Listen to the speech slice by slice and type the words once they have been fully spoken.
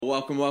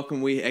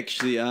welcome. We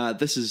actually,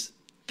 this is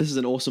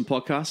an awesome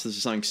podcast. This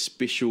is something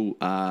special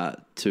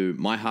to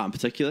my heart in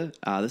particular.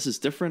 This is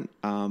different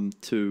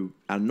to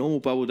our normal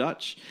Bubble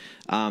Dutch,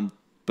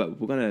 but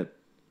we're gonna,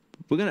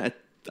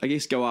 I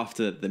guess, go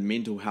after the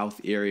mental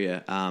health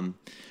area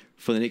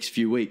for the next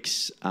few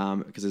weeks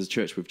because as a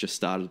church we've just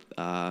started,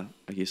 I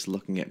guess,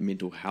 looking at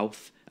mental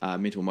health,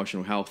 mental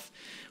emotional health,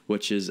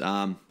 which is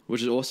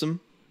awesome.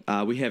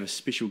 We have a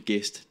special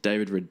guest,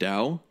 David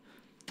Riddell.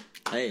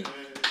 Hey.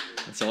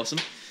 That's awesome.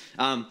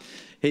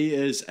 He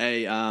is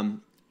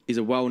he's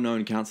a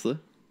well-known counselor.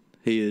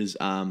 He's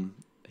the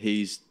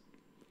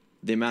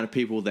amount of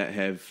people that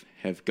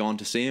have gone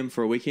to see him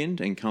for a weekend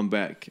and come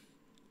back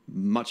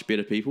much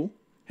better people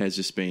has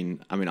just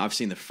been, I mean, I've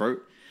seen the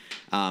fruit.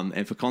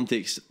 And for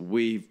context,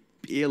 we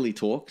barely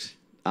talked.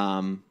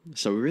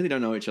 So we really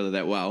don't know each other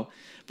that well,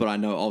 but I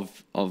know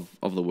of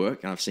the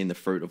work and I've seen the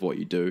fruit of what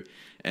you do,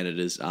 and it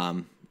is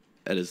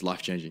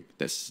life-changing.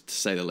 That's to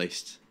say the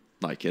least.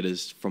 Like, it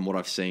is, from what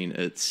I've seen,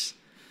 it's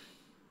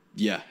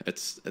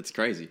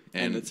crazy.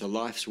 And it's a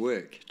life's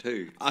work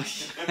too.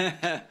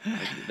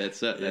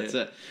 That's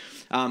it.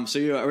 So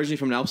you're originally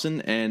from Nelson,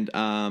 and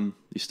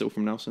you're still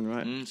from Nelson,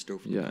 right? Still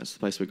from Nelson. It's the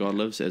place where God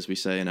lives, as we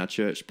say in our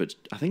church. But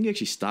I think you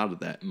actually started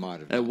that.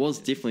 Might have. It was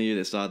definitely you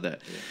that started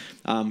that.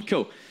 Yeah.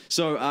 Cool.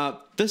 So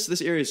this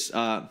area is,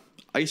 I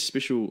guess,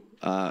 special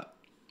to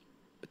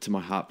my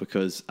heart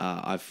because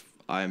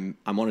I'm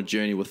on a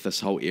journey with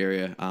this whole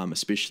area,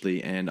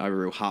 especially, and I have a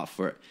real heart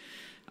for it.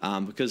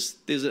 Because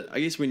I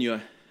guess when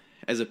you're,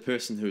 as a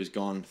person who's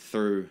gone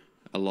through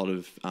a lot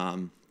of,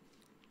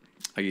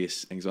 I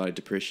guess, anxiety,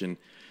 depression,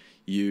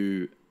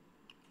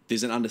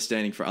 there's an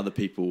understanding for other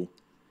people,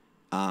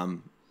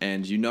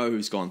 and you know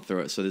who's gone through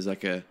it. So there's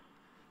a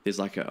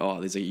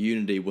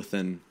unity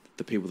within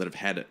the people that have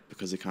had it,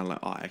 because they're kind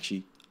of like,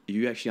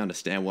 you actually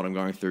understand what I'm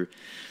going through.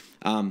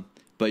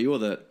 But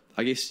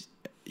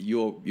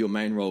your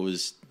main role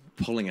is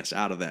pulling us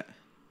out of that.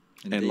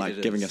 Indeed, and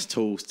like giving us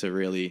tools to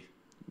really,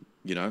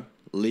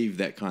 leave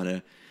that kind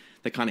of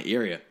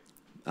area.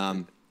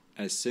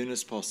 As soon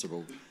as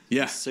possible.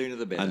 Yeah. The sooner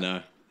the better. I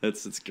know.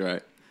 It's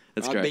great.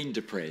 I've been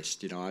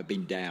depressed, I've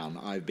been down.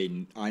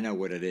 I know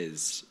what it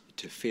is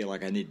to feel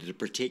like I needed to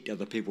protect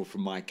other people from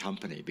my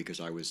company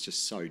because I was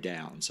just so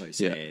down, so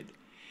sad.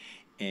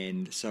 Yeah.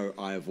 And so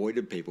I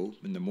avoided people,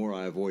 and the more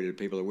I avoided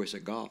people, the worse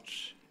it got.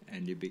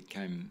 And you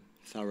became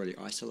thoroughly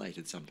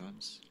isolated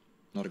sometimes.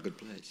 Not a good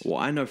place. Well,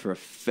 I know for a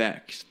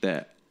fact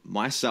that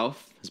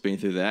myself has been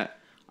through that.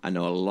 I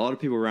know a lot of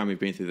people around me have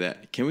been through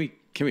that. Can we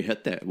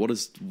hit that? What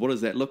does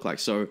that look like?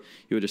 So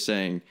you were just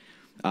saying,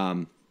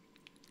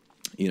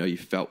 you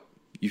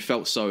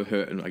felt so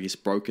hurt and I guess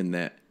broken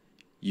that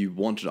you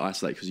wanted to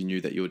isolate because you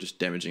knew that you were just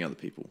damaging other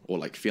people, or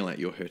like feeling like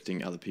you're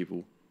hurting other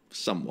people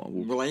somewhat.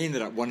 Well, I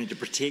ended up wanting to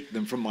protect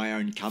them from my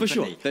own company. For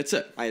sure, that's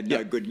it. I had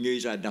no good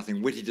news. I had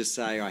nothing witty to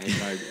say. I had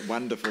no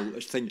wonderful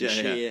thing to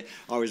share. Yeah.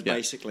 I was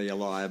basically a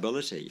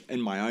liability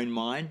in my own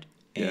mind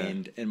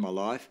and in my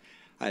life.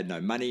 I had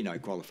no money, no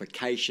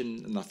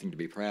qualification, nothing to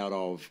be proud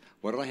of.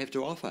 What did I have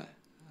to offer?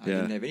 I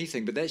didn't have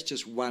anything. But that's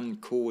just one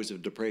cause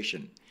of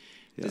depression.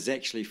 Yeah. There's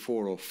actually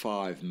 4 or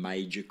 5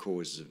 major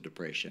causes of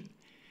depression.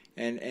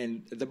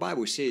 And the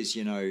Bible says,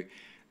 that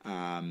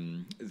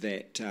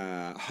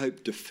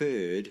hope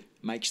deferred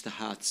makes the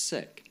heart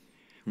sick.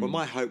 Well,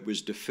 my hope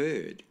was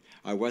deferred.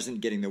 I wasn't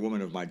getting the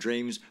woman of my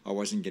dreams. I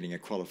wasn't getting a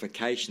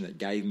qualification that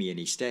gave me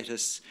any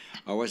status.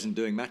 I wasn't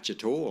doing much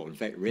at all. In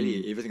fact,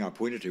 really, everything I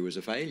pointed to was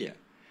a failure.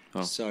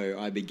 Oh. So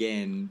I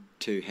began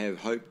to have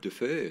hope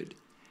deferred.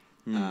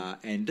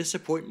 And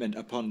disappointment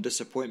upon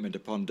disappointment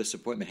upon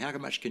disappointment. How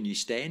much can you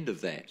stand of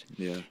that?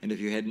 Yeah. And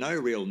if you had no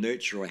real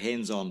nurture or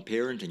hands-on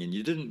parenting, and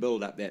you didn't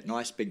build up that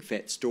nice big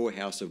fat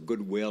storehouse of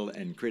goodwill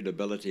and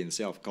credibility and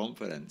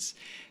self-confidence,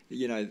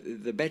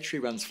 the battery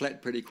runs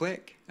flat pretty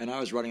quick. And I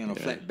was running on a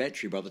flat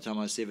battery by the time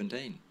I was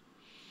 17.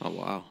 Oh,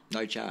 wow.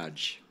 No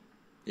charge.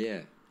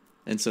 Yeah.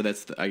 And so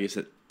that's,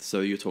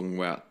 so you're talking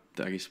about,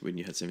 I guess when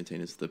you had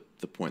 17 is the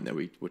point that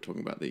we were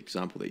talking about, the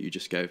example that you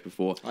just gave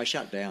before. I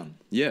shut down.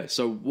 Yeah.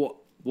 So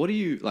what do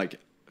you like?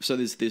 So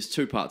there's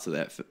 2 parts of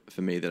that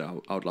for me that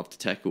I would love to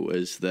tackle.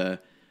 Is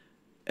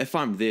if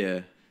I'm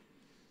there,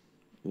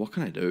 what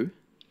can I do?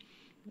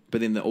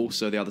 But then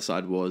also the other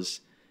side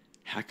was,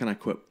 how can I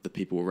equip the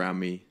people around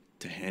me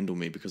to handle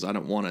me, because I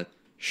don't want to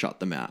shut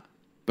them out,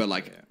 but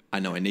I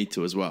know I need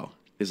to as well.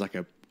 There's like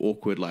a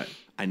awkward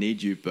I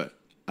need you, but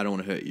I don't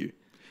want to hurt you.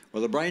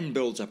 Well, the brain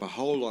builds up a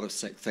whole lot of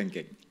sick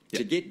thinking. Yep.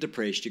 To get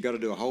depressed, you've got to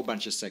do a whole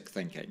bunch of sick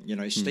thinking.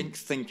 Stink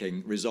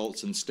thinking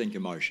results in stink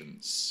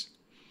emotions.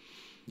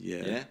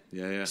 Yeah.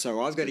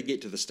 So I've got to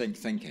get to the stink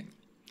thinking.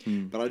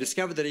 But I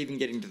discovered that even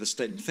getting to the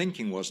stink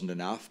thinking wasn't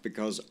enough,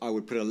 because I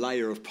would put a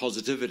layer of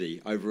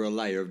positivity over a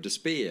layer of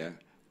despair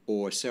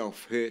or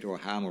self-hurt or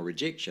harm or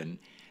rejection.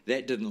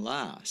 That didn't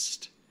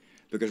last,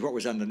 because what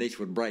was underneath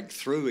would break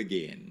through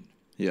again.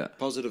 Yeah.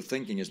 Positive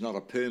thinking is not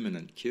a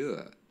permanent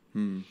cure.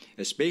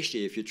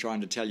 Especially if you're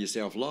trying to tell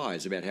yourself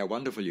lies about how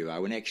wonderful you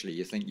are when actually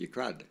you think you're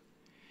crud.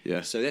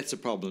 Yeah. So that's a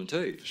problem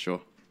too. For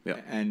sure. Yeah.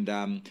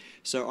 And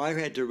so I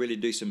had to really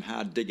do some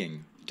hard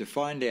digging to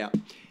find out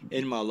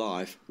in my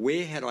life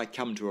where had I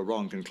come to a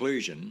wrong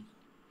conclusion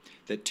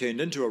that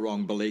turned into a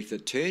wrong belief,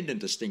 that turned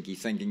into stinky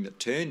thinking, that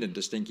turned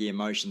into stinky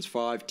emotions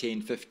 5,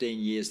 10, 15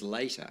 years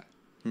later.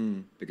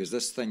 Because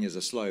this thing is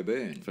a slow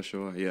burn. For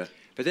sure, yeah.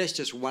 But that's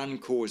just one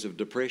cause of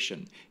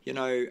depression. You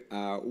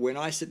know, when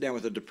I sit down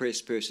with a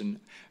depressed person,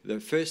 the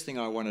first thing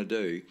I want to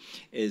do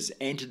is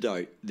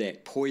antidote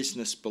that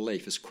poisonous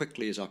belief as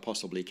quickly as I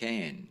possibly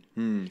can.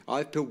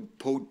 I've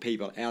pulled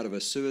people out of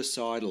a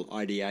suicidal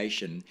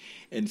ideation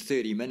in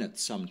 30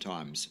 minutes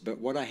sometimes. But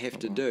what I have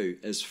to do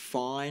is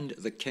find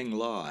the king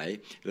lie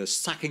that is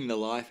sucking the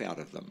life out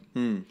of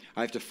them.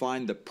 I have to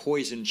find the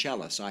poison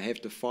chalice. I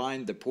have to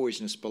find the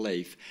poisonous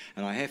belief,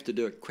 and I have to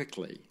do it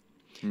quickly.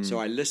 So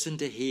I listen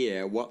to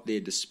hear what their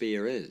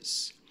despair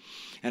is.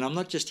 And I'm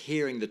not just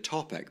hearing the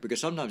topic, because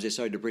sometimes they're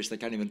so depressed they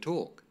can't even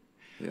talk.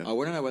 Yeah. I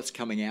want to know what's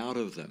coming out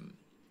of them.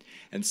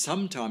 And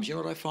sometimes, you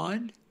know what I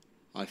find?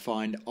 I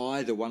find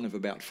either one of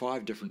about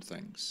 5 different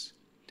things.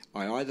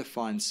 I either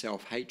find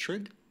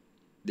self-hatred.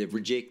 They've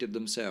rejected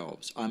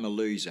themselves. I'm a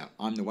loser.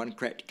 I'm the one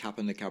cracked cup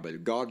in the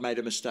cupboard. God made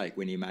a mistake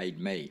when he made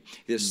me.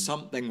 There's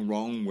something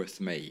wrong with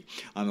me.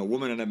 I'm a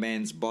woman in a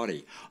man's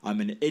body. I'm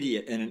an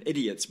idiot in an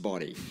idiot's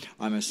body.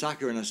 I'm a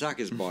sucker in a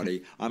sucker's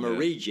body. I'm a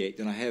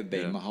reject, and I have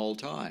been my whole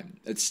time.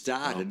 It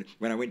started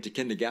when I went to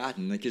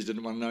kindergarten. The kids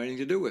didn't want to know anything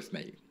to do with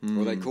me.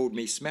 Or they called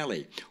me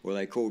smelly. Or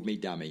they called me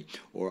dummy.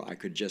 Or I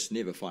could just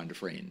never find a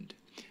friend.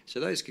 So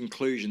those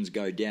conclusions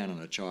go down in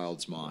a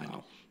child's mind.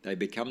 Wow. They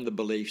become the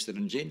beliefs that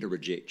engender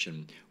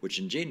rejection, which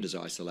engenders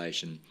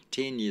isolation.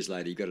 10 years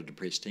later, you've got a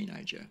depressed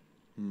teenager.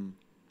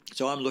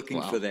 So I'm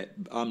looking for that.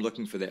 I'm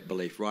looking for that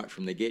belief right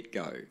from the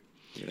get-go.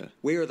 Yeah.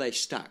 Where are they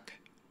stuck?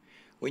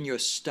 When you're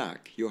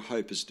stuck, your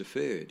hope is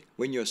deferred.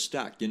 When you're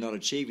stuck, you're not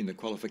achieving the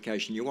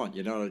qualification you want.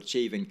 You're not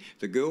achieving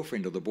the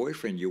girlfriend or the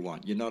boyfriend you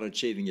want. You're not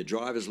achieving your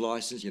driver's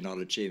license. You're not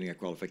achieving a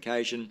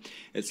qualification.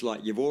 It's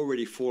like you've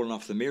already fallen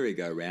off the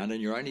merry-go-round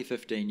and you're only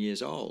 15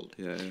 years old.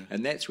 Yeah.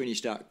 And that's when you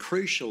start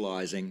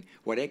crucialising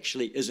what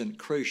actually isn't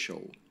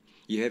crucial.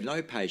 You have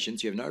no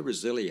patience. You have no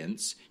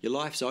resilience. Your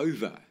life's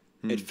over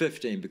at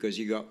 15 because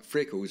you got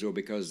freckles or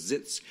because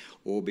zits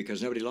or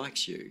because nobody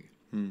likes you.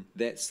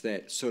 That's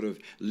that sort of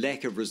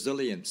lack of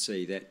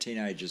resiliency that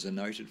teenagers are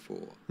noted for.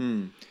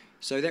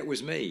 So that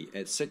was me.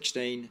 At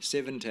 16,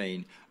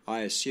 17, I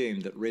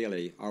assumed that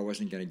really I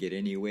wasn't going to get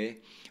anywhere.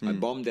 I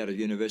bombed out of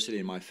university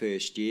in my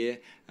first year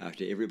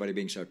after everybody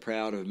being so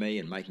proud of me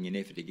and making an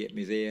effort to get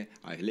me there.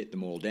 I let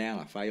them all down.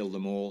 I failed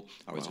them all.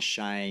 I was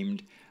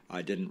ashamed.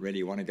 I didn't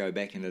really want to go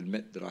back and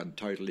admit that I'd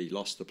totally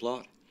lost the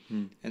plot.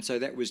 And so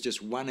that was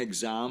just one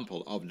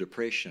example of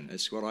depression.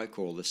 It's what I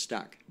call the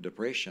stuck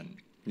depression.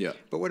 Yeah.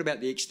 But what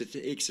about the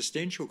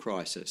existential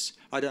crisis?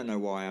 I don't know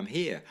why I'm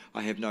here.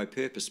 I have no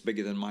purpose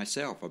bigger than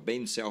myself. I've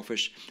been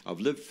selfish. I've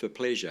lived for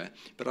pleasure,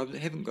 but I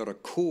haven't got a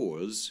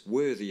cause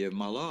worthy of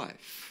my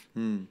life.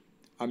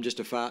 I'm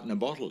just a fart in a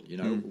bottle, you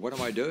know. What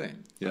am I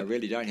doing? I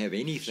really don't have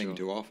anything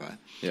to offer.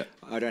 Yeah.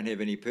 I don't have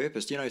any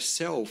purpose. You know,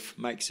 self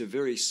makes a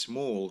very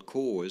small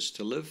cause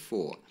to live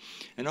for.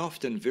 And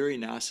often very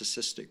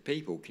narcissistic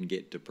people can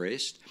get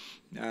depressed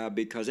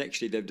because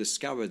actually they've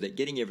discovered that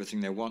getting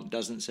everything they want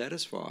doesn't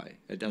satisfy.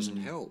 It doesn't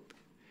help.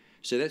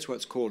 So that's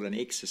what's called an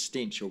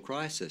existential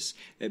crisis.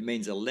 It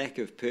means a lack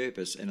of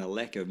purpose and a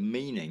lack of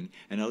meaning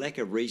and a lack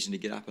of reason to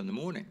get up in the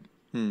morning.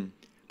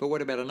 But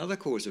what about another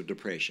cause of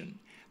depression?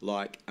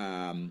 Like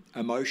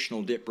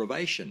emotional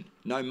deprivation,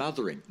 no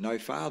mothering, no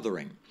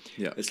fathering.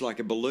 Yeah. It's like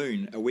a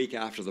balloon a week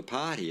after the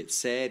party. It's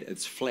sad,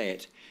 it's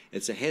flat,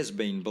 it's a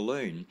has-been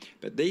balloon.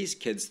 But these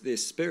kids, their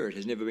spirit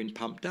has never been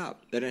pumped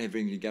up. They don't have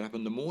anything to get up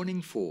in the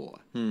morning for.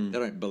 They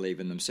don't believe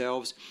in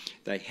themselves.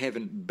 They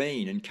haven't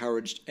been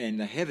encouraged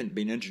and they haven't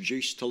been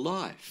introduced to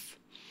life.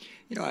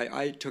 You know,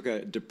 I took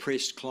a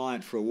depressed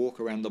client for a walk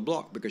around the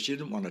block because she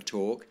didn't want to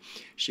talk.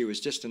 She was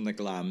just in the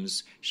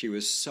glums. She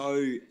was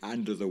so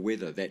under the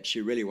weather that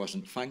she really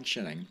wasn't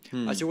functioning.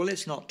 I said, well,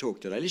 let's not talk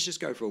today. Let's just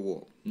go for a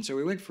walk. And so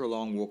we went for a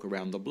long walk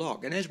around the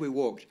block. And as we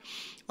walked,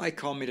 I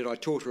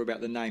taught her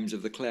about the names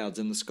of the clouds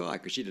in the sky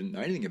because she didn't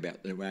know anything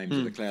about the names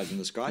of the clouds in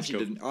the sky.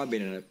 I've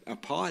been a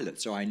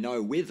pilot, so I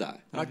know weather.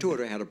 And I taught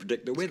her how to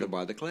predict the weather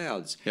by the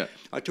clouds. Yeah.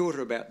 I taught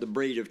her about the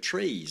breed of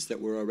trees that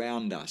were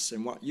around us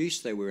and what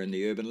use they were in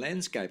the urban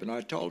landscape. And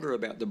I told her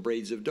about the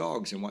breeds of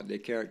dogs and what their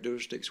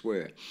characteristics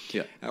were.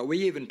 Yeah. We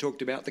even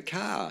talked about the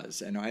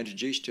cars, and I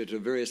introduced her to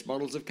various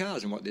models of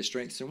cars and what their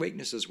strengths and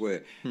weaknesses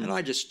were. And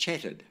I just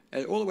chatted.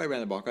 All the way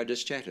around the block, I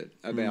just chatted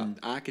about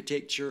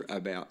architecture,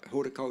 about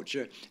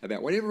horticulture,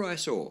 about whatever I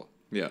saw.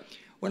 Yeah.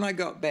 When I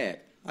got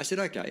back, I said,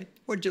 okay,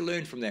 what did you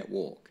learn from that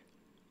walk?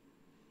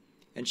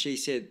 And she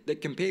said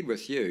that compared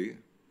with you,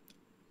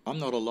 I'm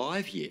not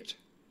alive yet.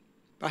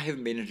 I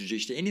haven't been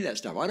introduced to any of that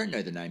stuff. I don't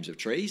know the names of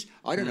trees.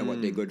 I don't know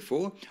what they're good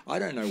for. I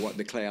don't know what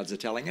the clouds are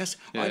telling us.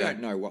 I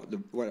don't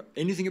know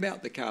anything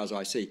about the cars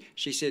I see.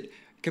 She said,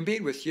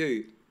 compared with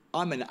you,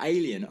 I'm an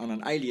alien on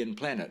an alien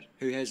planet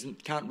who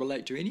can't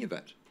relate to any of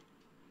it.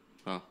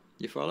 Oh.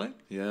 You follow?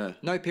 Yeah.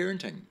 No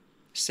parenting.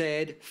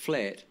 sad,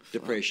 flat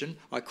depression.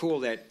 I call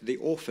that the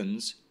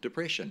orphan's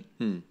depression.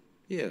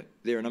 Yeah,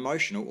 they're an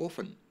emotional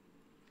orphan.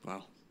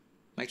 Wow.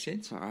 Make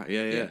sense? All right.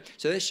 Yeah.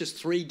 So that's just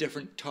 3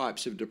 different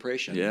types of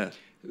depression. Yeah.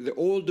 They're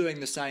all doing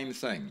the same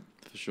thing.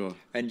 For sure.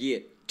 And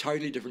yet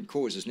totally different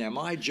causes. Now,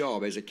 my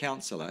job as a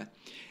counsellor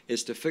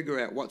is to figure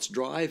out what's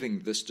driving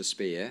this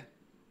despair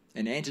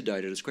and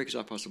antidote it as quick as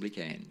I possibly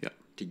can. Yeah.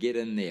 To get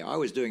in there. I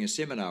was doing a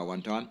seminar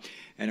one time,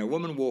 and a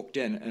woman walked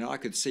in, and I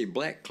could see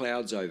black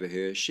clouds over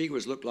her. She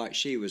looked like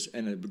she was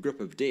in a grip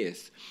of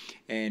death.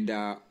 And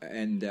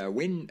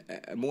when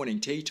morning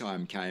tea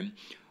time came,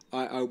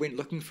 I went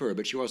looking for her,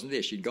 but she wasn't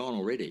there. She'd gone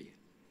already.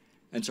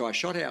 And so I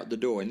shot out the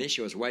door, and there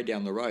she was way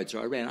down the road. So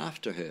I ran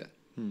after her.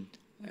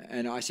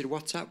 And I said,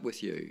 "What's up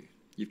with you?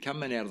 You've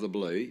come in out of the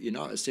blue. You're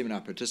not a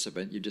seminar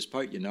participant. You just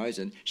poked your nose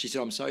in." She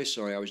said, "I'm so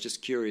sorry. I was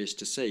just curious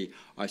to see.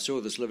 I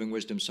saw this Living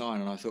Wisdom sign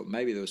and I thought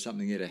maybe there was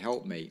something there to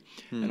help me."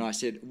 And I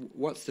said,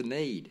 "What's the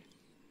need?"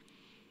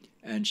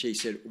 And she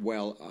said,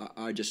 "Well,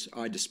 I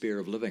despair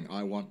of living.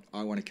 I want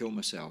to kill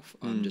myself.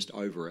 I'm just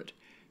over it."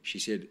 She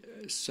said,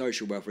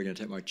 "Social welfare are going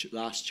to take my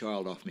last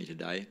child off me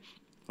today.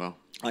 Wow.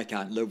 I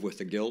can't live with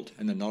the guilt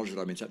and the knowledge that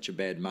I've been such a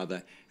bad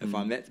mother. If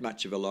I'm that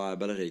much of a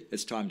liability,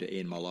 it's time to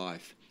end my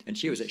life." And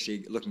she was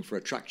actually looking for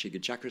a truck she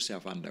could chuck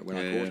herself under when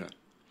I caught her.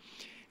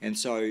 And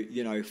so,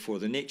 for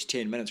the next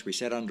 10 minutes, we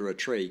sat under a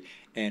tree,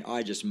 and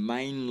I just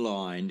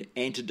mainlined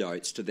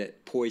antidotes to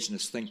that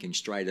poisonous thinking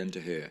straight into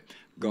her.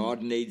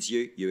 God needs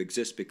you. You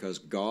exist because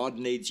God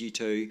needs you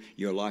to.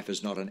 Your life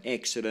is not an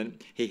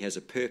accident. He has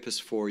a purpose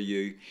for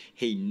you.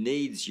 He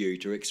needs you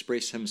to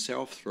express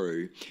himself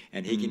through,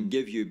 and he can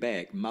give you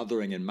back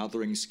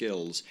mothering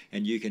skills,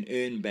 and you can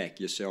earn back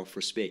your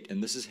self-respect.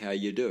 And this is how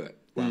you do it.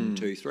 1,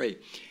 2, 3.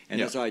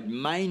 And as I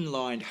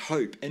mainlined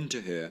hope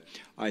into her,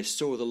 I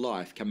saw the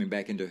life coming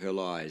back into her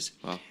lies.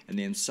 Wow. And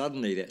then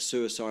suddenly that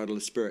suicidal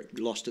spirit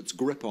lost its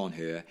grip on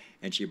her,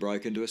 and she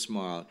broke into a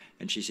smile,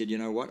 and she said, "You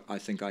know what? I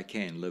think I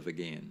can live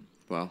again."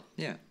 Wow.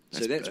 Yeah.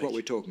 That's So that's big. what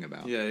we're talking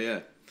about. Yeah.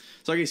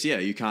 So I guess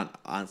you can't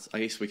answer. I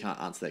guess we can't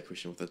answer that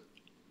question with a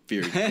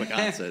very quick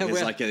answer. There's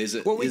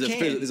Well,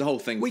 there's a whole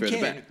thing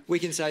further back. We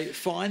can say,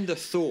 find the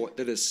thought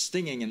that is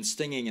stinging and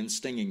stinging and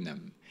stinging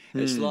them.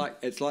 It's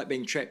like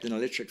being trapped in an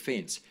electric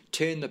fence.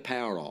 Turn the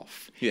power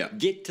off. Yeah.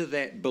 Get to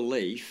that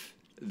belief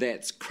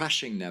that's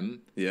crushing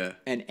them. Yeah.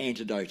 And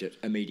antidote it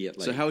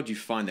immediately. So how would you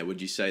find that?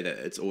 Would you say that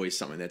it's always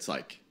something that's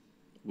like?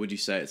 Would you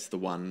say it's the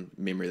one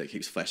memory that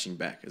keeps flashing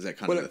back? Is that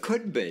kind of? Well, it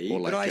could be.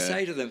 But I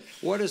say to them,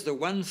 "What is the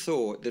one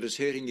thought that is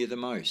hurting you the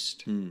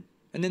most?" And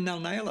then they'll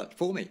nail it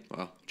for me.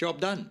 Wow. Job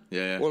done.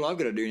 Yeah. All I've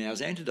got to do now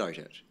is antidote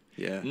it.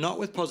 Yeah. Not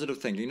with positive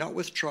thinking, not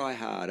with try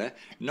harder,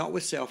 not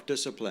with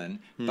self-discipline,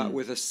 but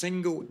with a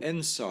single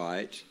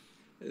insight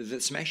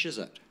that smashes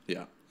it.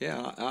 Yeah.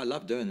 Yeah, I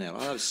love doing that.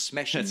 I love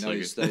smashing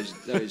That's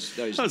those.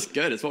 That's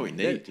good. It's what we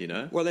need,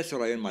 Well, that's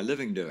what I earn my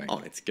living doing. Oh,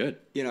 it's good.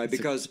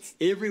 Because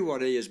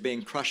everybody is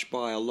being crushed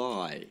by a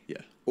lie. Yeah.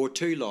 Or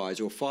 2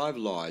 lies, or 5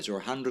 lies, or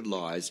 100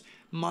 lies.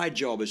 My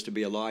job is to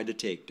be a lie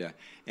detector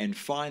and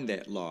find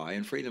that lie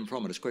and free them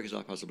from it as quick as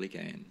I possibly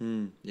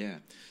can. Yeah.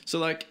 So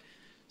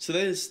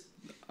there's,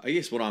 I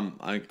guess what I'm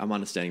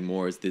understanding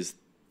more is there's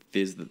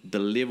the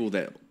level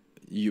that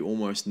you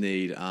almost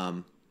need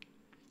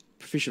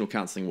professional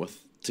counselling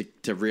with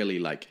to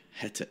really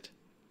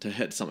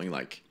hit something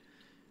like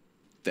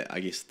that. I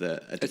guess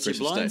It's your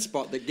blind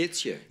spot that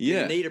gets you.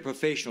 Yeah. You need a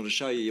professional to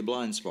show you your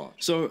blind spot.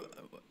 So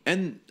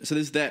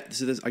there's that.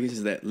 So there's, I guess,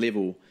 there's that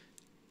level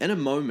in a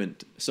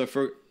moment. So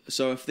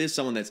if there's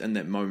someone that's in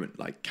that moment,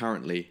 like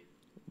currently,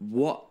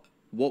 what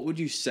would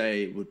you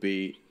say would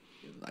be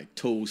like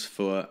tools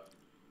for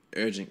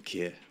urgent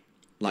care,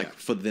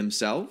 for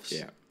themselves?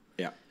 Yeah.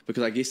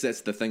 Because I guess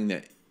that's the thing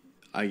that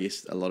I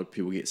guess a lot of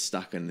people get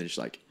stuck in. They're just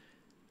like,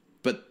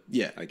 but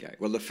yeah. Okay.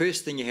 Well, the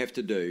first thing you have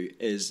to do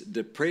is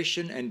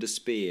depression and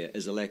despair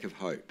is a lack of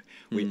hope.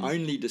 We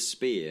only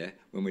despair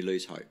when we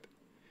lose hope.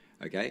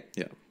 Okay?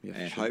 Yeah.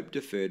 And hope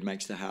deferred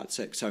makes the heart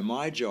sick. So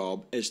my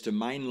job is to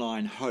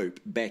mainline hope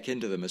back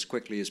into them as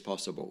quickly as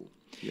possible.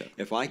 Yeah.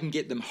 If I can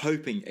get them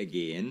hoping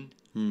again,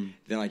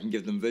 then I can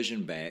give them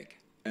vision back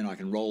and I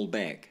can roll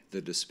back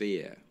the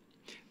despair.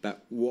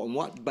 But on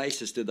what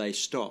basis did they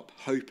stop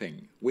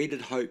hoping? Where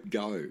did hope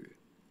go?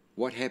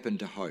 What happened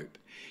to hope?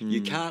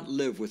 You can't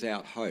live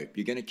without hope.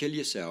 You're going to kill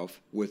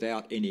yourself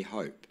without any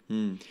hope.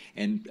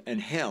 And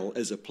hell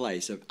is a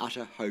place of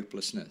utter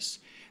hopelessness.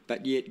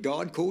 But yet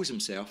God calls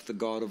himself the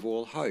God of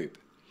all hope.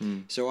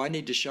 So I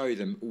need to show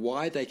them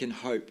why they can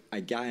hope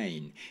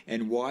again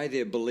and why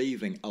they're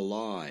believing a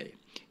lie.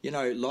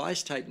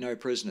 Lies take no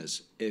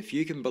prisoners. If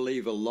you can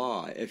believe a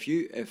lie,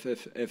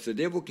 if the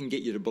devil can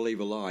get you to believe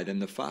a lie, then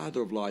the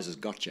father of lies has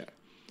got you.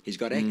 He's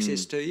got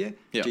access to you,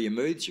 to your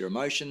moods, your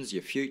emotions,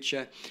 your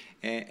future,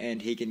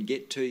 and he can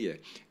get to you.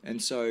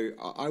 And so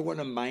I want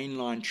to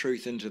mainline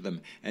truth into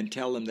them and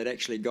tell them that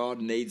actually God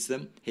needs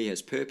them. He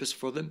has purpose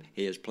for them.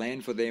 He has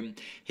planned for them.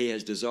 He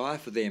has desire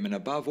for them. And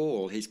above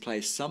all, he's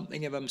placed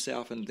something of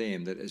himself in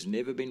them that has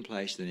never been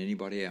placed in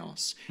anybody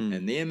else.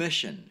 And their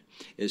mission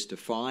is to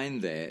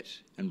find that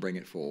and bring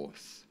it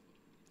forth.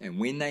 And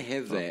when they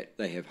have that,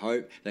 they have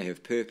hope, they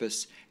have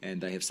purpose,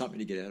 and they have something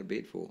to get out of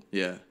bed for.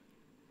 Yeah.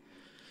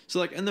 So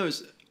like in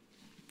those,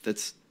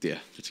 that's a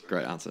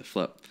great answer,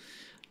 Flip.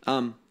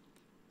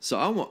 So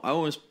I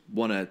almost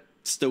want to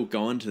still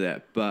go into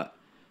that, but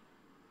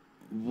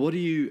what do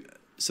you?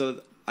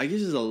 So I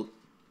guess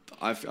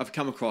I've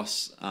come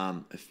across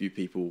a few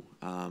people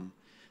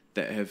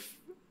that have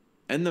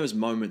in those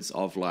moments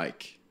of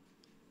like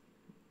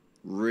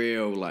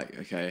real like,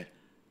 okay,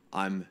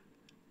 I'm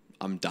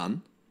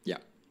done. Yeah.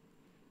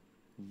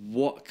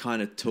 What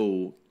kind of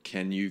tool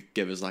can you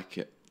give as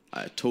like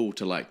a tool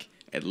to like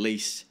at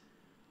least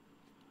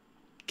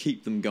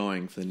keep them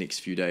going for the next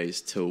few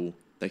days till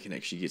they can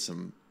actually get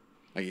some,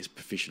 I guess,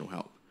 professional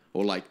help?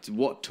 Or like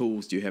what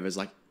tools do you have as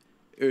like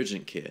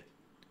urgent care?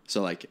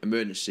 So like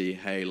emergency,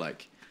 hey,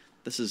 like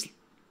this is,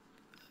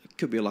 it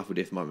could be a life or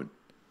death moment.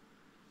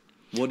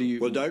 What do you?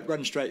 Well, don't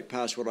run straight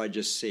past what I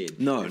just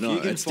said. No, if no, you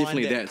can it's find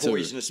definitely that too.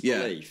 poisonous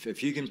Yeah. belief,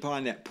 if you can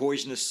find that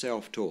poisonous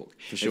self-talk,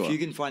 For sure. if you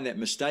can find that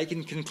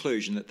mistaken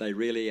conclusion that they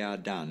really are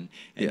done,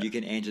 and Yeah. you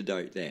can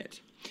antidote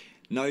that.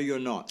 No, you're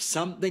not.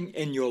 Something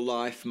in your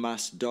life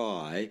must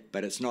die,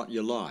 but it's not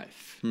your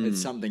life. It's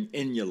something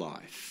in your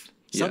life.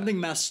 Yeah. Something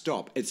must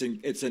stop. It's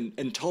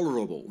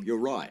intolerable. You're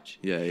right.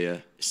 Yeah.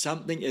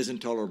 Something is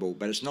intolerable,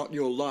 but it's not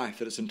your life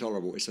that it's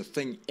intolerable. It's a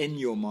thing in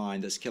your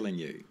mind that's killing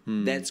you.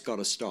 That's got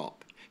to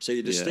stop. So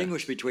you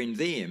distinguish between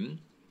them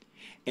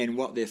and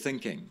what they're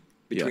thinking,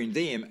 between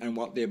them and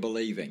what they're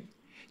believing.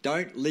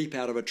 Don't leap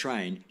out of a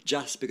train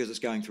just because it's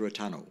going through a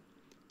tunnel.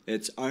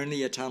 It's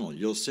only a tunnel.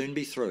 You'll soon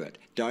be through it.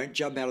 Don't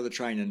jump out of the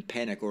train in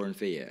panic or in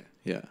fear.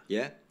 Yeah.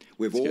 Yeah?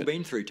 We've all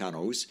been through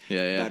tunnels,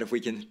 Yeah. but if we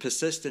can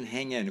persist and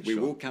hang in, we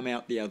will come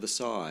out the other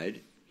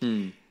side.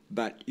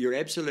 But you're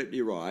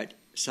absolutely right.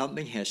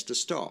 Something has to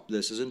stop.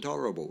 This is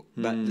intolerable.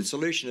 But the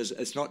solution is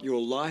it's not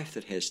your life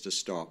that has to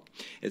stop.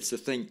 It's the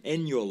thing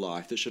in your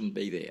life that shouldn't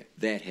be there.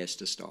 That has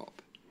to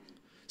stop.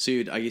 So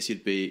I guess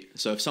you'd be,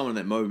 so if someone in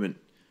that moment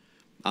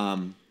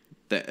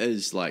that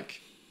is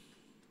like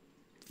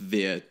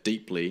there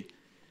deeply,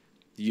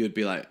 you'd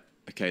be like,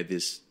 okay,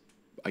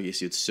 I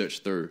guess you'd search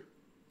through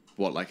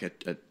what like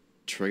a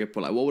trigger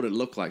point, like what would it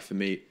look like for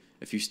me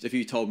if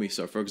you told me,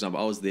 so for example,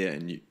 I was there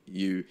and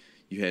you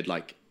had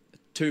like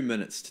 2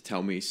 minutes to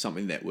tell me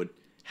something that would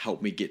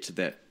help me get to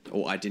that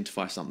or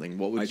identify something,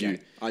 what would you?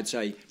 I'd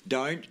say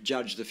don't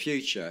judge the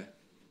future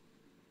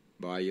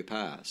by your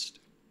past.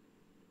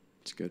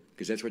 It's good.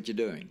 Because that's what you're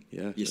doing.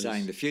 Yeah, You're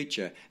saying the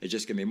future is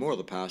just going to be more of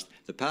the past.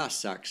 The past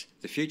sucks.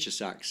 The future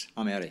sucks.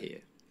 I'm out of here.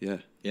 Yeah.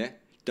 Yeah?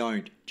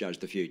 Don't judge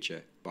the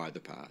future by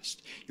the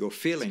past. Your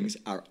feelings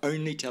are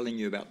only telling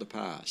you about the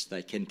past.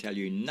 They can tell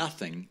you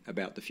nothing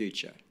about the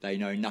future. They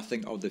know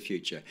nothing of the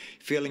future.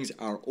 Feelings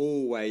are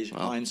always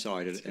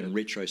hindsighted and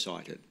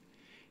retrosighted.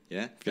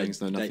 Yeah?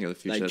 Feelings know nothing of the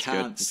future. They That's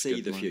can't good. see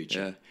That's the good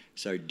future. one.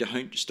 So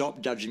don't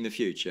stop judging the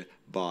future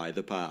by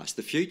the past.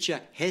 The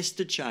future has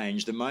to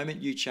change the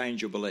moment you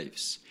change your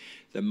beliefs.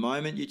 The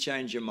moment you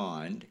change your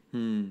mind,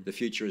 the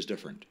future is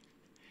different.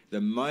 The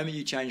moment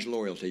you change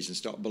loyalties and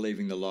stop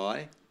believing the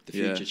lie, the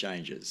future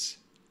changes.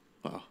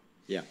 Wow.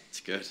 Yeah. It's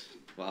good.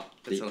 Wow.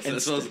 The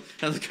That's what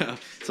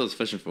I was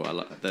fishing for. I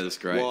like that. Is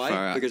great.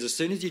 Why? Because as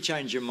soon as you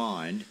change your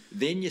mind,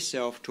 then your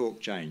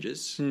self-talk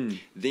changes,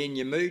 then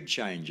your mood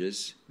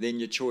changes, then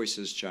your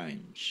choices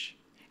change.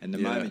 And the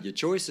moment your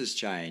choices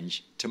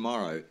change,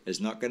 tomorrow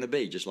is not going to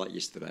be just like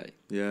yesterday.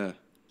 Yeah.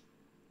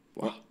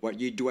 Wow. What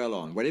you dwell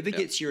on, whatever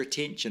gets your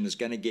attention is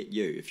going to get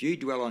you. If you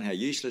dwell on how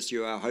useless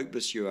you are,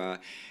 hopeless you are,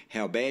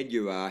 how bad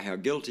you are, how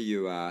guilty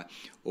you are,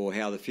 or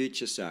how the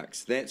future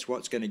sucks, that's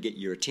what's going to get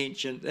your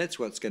attention. That's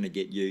what's going to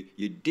get you.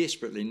 You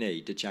desperately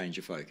need to change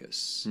your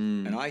focus.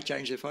 And I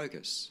change the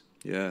focus.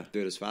 Yeah.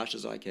 Do it as fast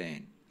as I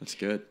can. That's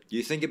good.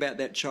 You think about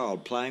that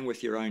child playing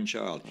with your own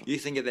child. You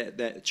think of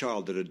that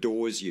child that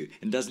adores you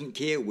and doesn't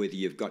care whether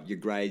you've got your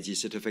grades, your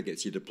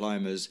certificates, your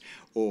diplomas,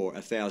 or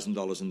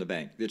 $1,000 in the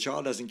bank. The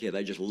child doesn't care.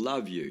 They just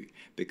love you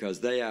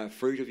because they are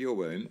fruit of your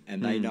womb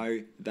and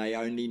they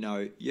only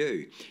know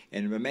you.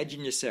 And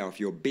imagine yourself,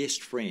 your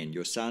best friend,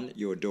 your son,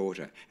 your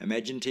daughter.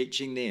 Imagine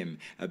teaching them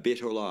a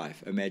better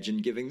life. Imagine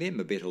giving them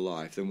a better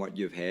life than what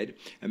you've had.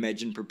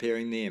 Imagine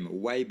preparing them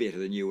way better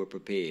than you were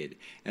prepared.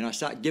 And I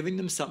start giving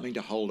them something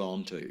to hold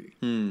on to.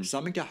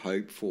 Something to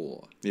hope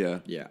for. Yeah.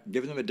 Yeah.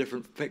 Giving them a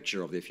different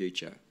picture of their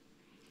future.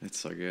 That's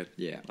so good.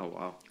 Yeah. Oh,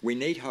 wow. We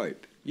need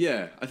hope.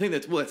 Yeah. I think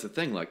that's the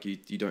thing. Like,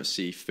 you don't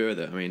see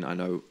further. I mean, I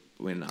know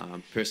when,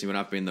 personally, when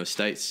I've been in those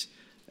States,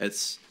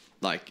 it's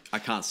like, I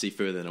can't see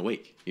further than a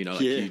week. You know,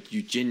 like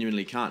you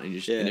genuinely can't. And,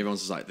 and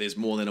everyone's just like, there's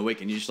more than a week.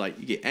 And you just like,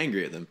 you get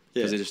angry at them.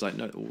 Because they're just like,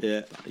 no,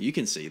 you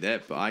can see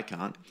that, but I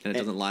can't. And it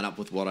doesn't line up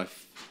with what I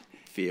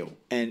feel.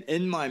 And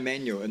in my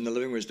manual, in the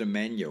Living Wisdom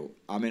manual,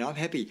 I mean, I'm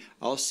happy.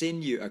 I'll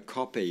send you a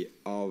copy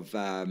of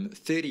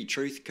 30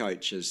 truth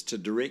coaches to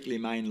directly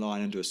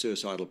mainline into a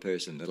suicidal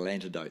person that'll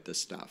antidote this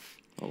stuff.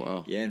 Oh,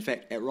 wow. Yeah, in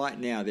fact, right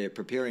now they're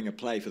preparing a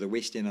play for the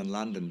West End in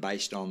London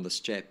based on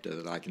this chapter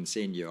that I can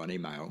send you on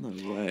email.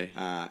 No way.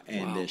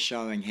 And Wow. they're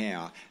showing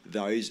how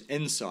those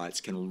insights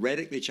can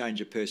radically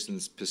change a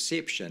person's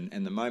perception,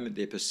 and the moment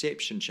their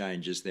perception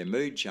changes, their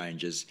mood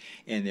changes,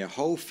 and their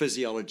whole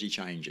physiology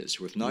changes,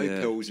 with no Yeah.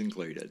 pills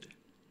included.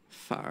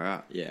 Far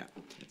out. Yeah.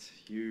 That's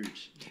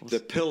huge. The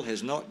pill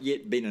has not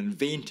yet been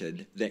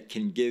invented that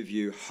can give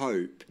you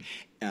hope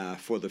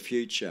for the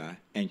future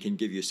and can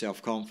give you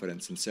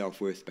self-confidence and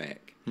self-worth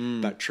back.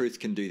 But truth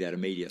can do that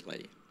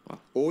immediately. Wow.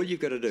 All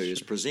you've got to do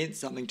is present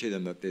something to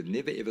them that they've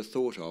never ever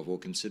thought of or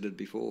considered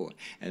before,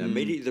 and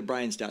immediately the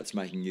brain starts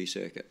making new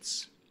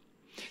circuits.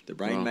 The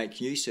brain Wow.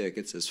 makes new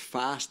circuits as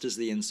fast as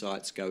the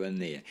insights go in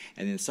there,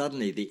 and then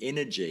suddenly the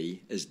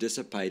energy is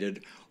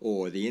dissipated,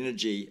 or the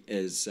energy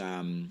is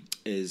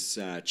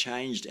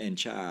changed and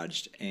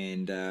charged,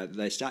 and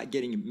they start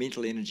getting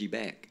mental energy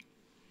back.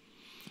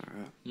 All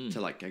right.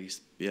 To like, I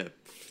guess, yeah,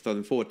 throw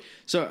them forward.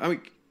 So, I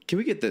mean, can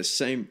we get the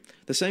same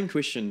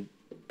question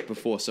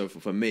before? So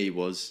for me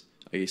was,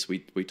 I guess we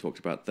talked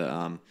about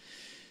the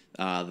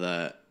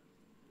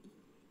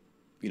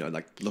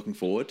like looking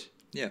forward.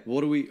 Yeah.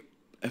 What do we,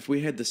 if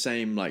we had the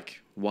same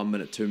like 1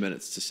 minute, 2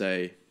 minutes to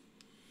say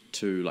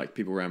to like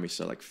people around me,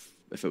 so like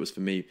if it was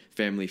for me,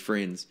 family,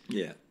 friends,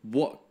 Yeah.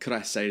 what could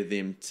I say to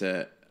them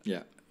to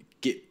Yeah.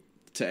 get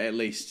to at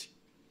least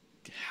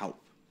help?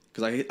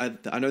 Because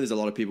I know there's a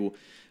lot of people.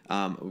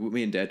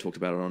 Me and Dad talked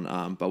about it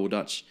on Bubble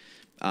Dutch.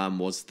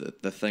 Was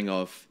the thing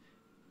of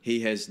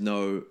he has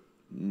no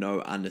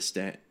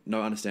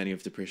understanding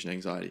of depression,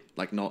 anxiety,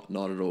 like not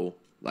at all,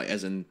 like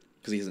as in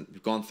because he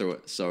hasn't gone through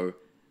it. So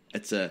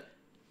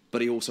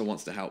but he also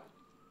wants to help.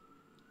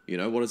 You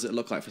know, what does it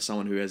look like for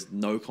someone who has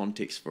no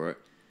context for it?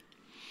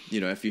 You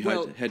know, if you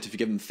had to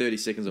give them 30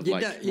 seconds of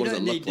like, what does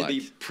it look like? You don't need to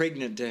be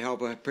pregnant to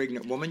help a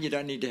pregnant woman. You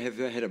don't need to have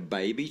had a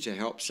baby to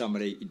help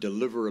somebody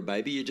deliver a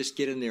baby. You just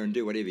get in there and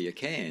do whatever you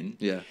can.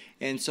 Yeah.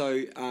 And so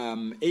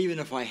even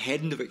if I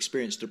hadn't have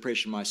experienced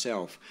depression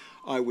myself,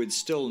 I would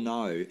still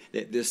know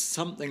that there's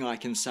something I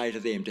can say to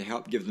them to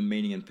help give them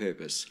meaning and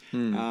purpose.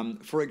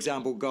 For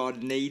example,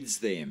 God needs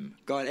them.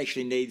 God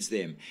actually needs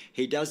them.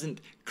 He doesn't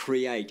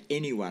create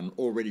anyone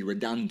already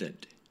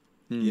redundant.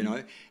 You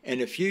know, and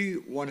if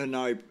you want to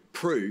know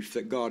proof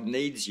that God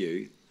needs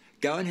you,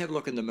 go and have a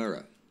look in the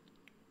mirror.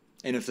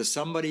 And if there's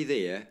somebody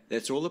there,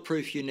 that's all the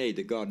proof you need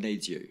that God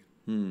needs you.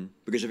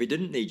 Because if he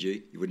didn't need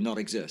you, you would not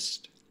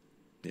exist.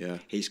 Yeah.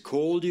 He's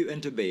called you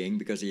into being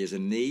because he has a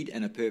need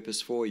and a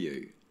purpose for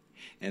you.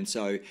 And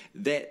so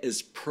that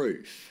is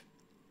proof.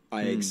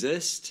 I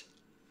exist,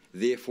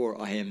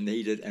 therefore I am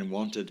needed and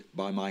wanted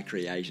by my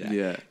Creator.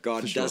 Yeah,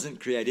 God for sure.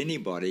 doesn't create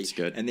anybody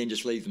good. and then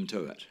just leave them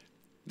to it.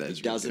 That He is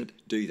really doesn't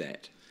do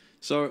that.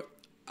 So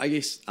I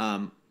guess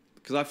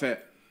because I've had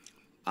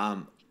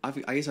I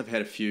guess I've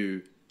had a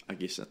few, I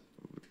guess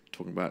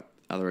talking about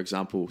other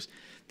examples,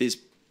 there's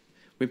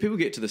when people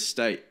get to the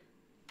state,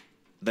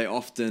 they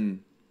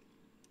often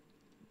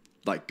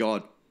like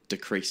God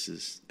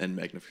decreases in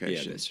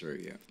magnification. Yeah, that's true.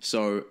 Yeah.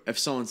 So if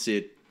someone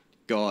said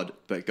God,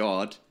 but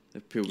God,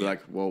 if people be Yeah.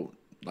 like, well,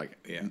 like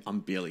Yeah. I'm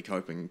barely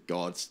coping.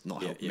 God's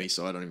not Yeah, helping yeah. me,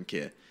 so I don't even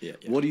care. Yeah,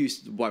 yeah. What do you?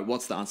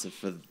 What's the answer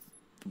for?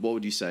 What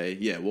would you say?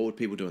 Yeah, what would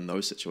people do in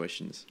those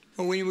situations?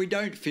 Well, when we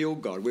don't feel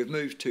God, we've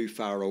moved too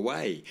far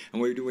away. And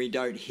when we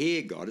don't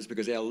hear God, it's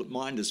because our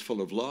mind is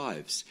full of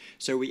lies.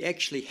 So we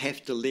actually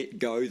have to let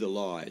go the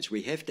lies.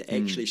 We have to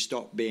actually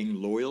stop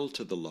being loyal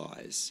to the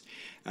lies.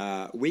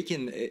 We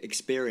can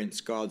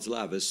experience God's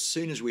love as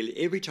soon as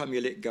every time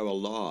you let go a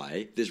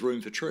lie, there's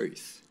room for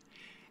truth.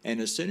 And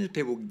as soon as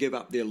people give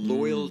up their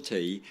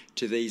loyalty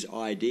to these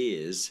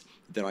ideas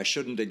that I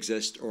shouldn't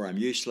exist, or I'm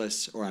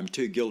useless, or I'm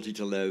too guilty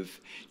to live.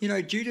 You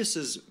know,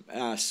 Judas's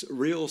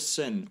real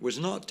sin was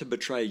not to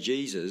betray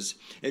Jesus.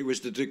 It was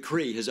to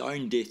decree his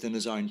own death and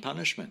his own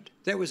punishment.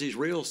 That was his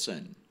real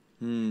sin.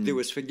 There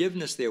was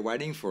forgiveness there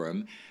waiting for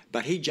him,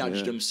 but he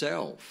judged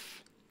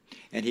himself.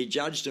 And he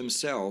judged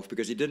himself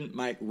because he didn't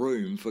make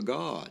room for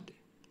God.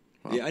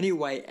 Wow. The only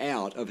way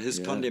out of his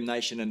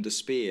condemnation and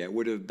despair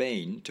would have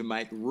been to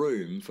make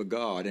room for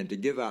God and to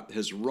give up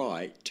his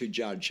right to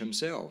judge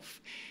himself.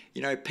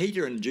 You know,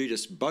 Peter and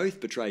Judas both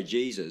betrayed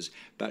Jesus,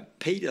 but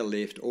Peter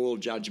left all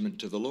judgment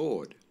to the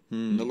Lord,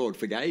 and the Lord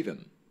forgave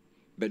him.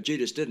 But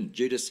Judas didn't.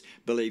 Judas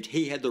believed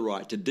he had the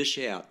right to dish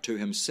out to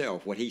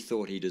himself what he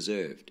thought he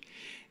deserved.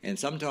 And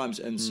sometimes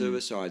in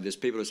suicide, there's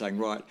people who are saying,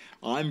 right,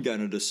 I'm going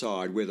to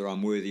decide whether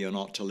I'm worthy or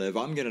not to live.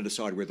 I'm going to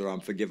decide whether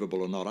I'm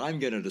forgivable or not. I'm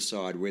going to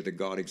decide whether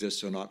God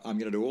exists or not. I'm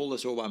going to do all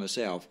this all by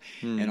myself.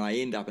 And I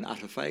end up in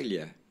utter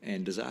failure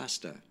and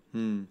disaster.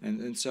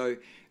 And so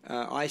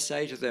I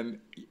say to them,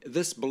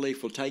 this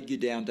belief will take you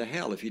down to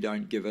hell if you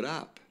don't give it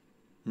up.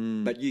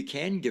 But you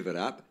can give it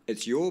up.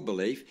 It's your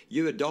belief.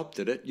 You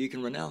adopted it. You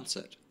can renounce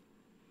it.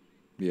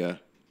 Yeah.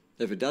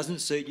 If it doesn't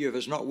suit you, if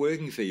it's not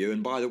working for you,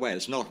 and by the way,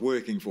 it's not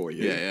working for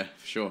you. Yeah,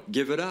 for sure.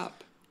 Give it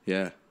up.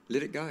 Yeah.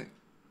 Let it go.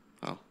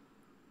 Oh.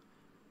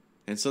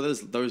 And so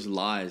there's those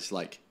lies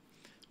like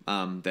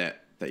that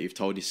you've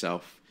told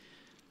yourself.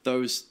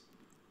 Those.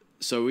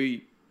 So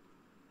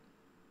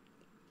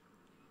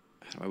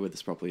how do I word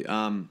this properly?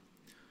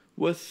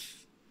 With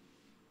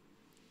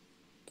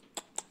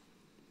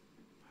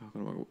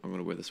I'm going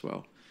to word this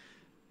well.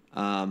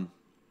 How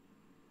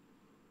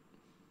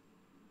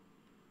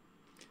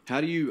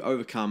do you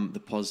overcome the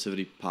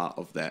positivity part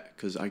of that?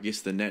 Because I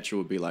guess the natural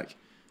would be like,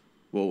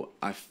 well,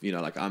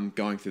 I'm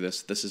going through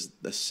this. This is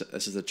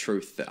the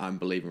truth that I'm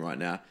believing right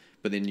now.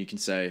 But then you can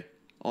say,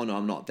 oh no,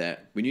 I'm not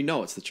that. When you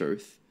know it's the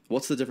truth,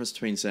 what's the difference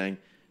between saying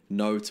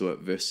no to it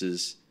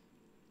versus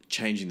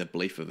changing the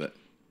belief of it?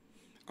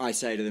 I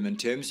say to them, in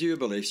terms of your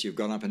beliefs, you've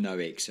gone up a no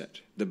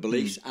exit. The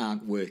beliefs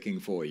aren't working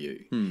for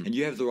you. And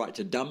you have the right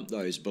to dump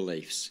those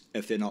beliefs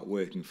if they're not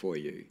working for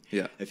you.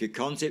 Yeah. If your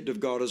concept of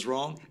God is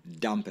wrong,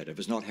 dump it. If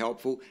it's not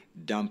helpful,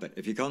 dump it.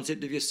 If your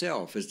concept of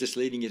yourself is just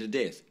leading you to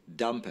death,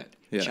 dump it.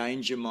 Yeah.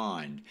 Change your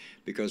mind.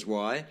 Because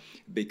why?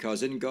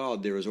 Because in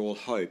God there is all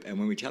hope. And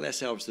when we tell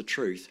ourselves the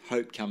truth,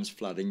 hope comes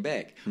flooding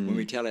back. When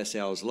we tell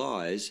ourselves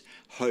lies,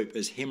 hope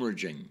is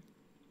hemorrhaging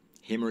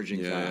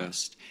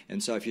fast.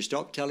 And so if you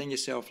stop telling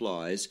yourself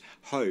lies,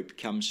 hope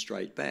comes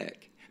straight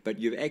back. But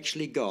you've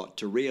actually got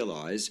to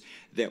realise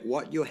that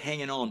what you're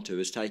hanging on to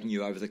is taking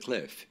you over the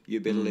cliff. You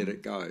better let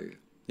it go.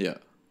 Yeah.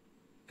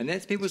 And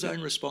that's people's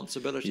own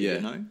responsibility, Yeah,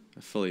 you know?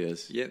 it fully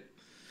is. Yep.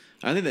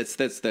 I think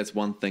that's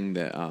one thing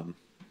that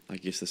I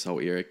guess this whole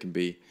area can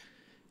be.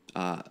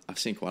 I've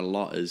seen quite a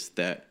lot is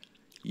that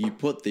you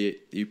put the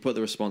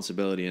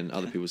responsibility in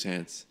other people's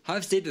hands.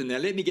 I've said to them, now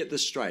let me get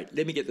this straight.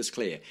 Let me get this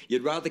clear.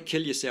 You'd rather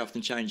kill yourself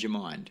than change your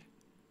mind.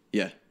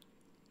 Yeah.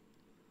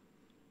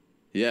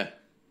 Yeah.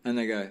 And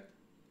they go,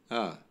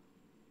 oh,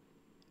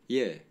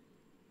 yeah,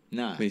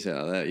 no. When you say it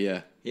like that,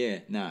 yeah, Yeah,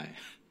 no.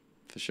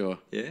 for sure.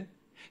 Yeah?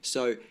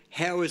 So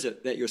how is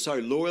it that you're so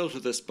loyal to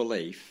this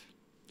belief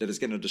that it's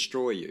going to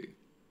destroy you?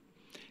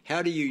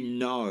 How do you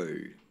know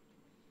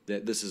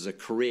that this is a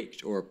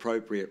correct or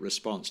appropriate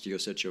response to your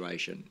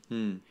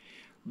situation?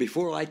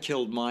 Before I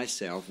killed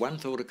myself, one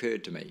thought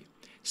occurred to me.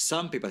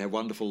 Some people have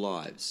wonderful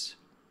lives.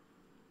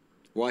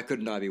 Why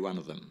couldn't I be one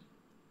of them?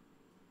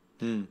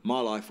 My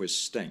life was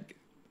stink.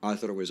 I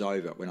thought it was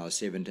over when I was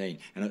 17.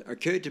 And it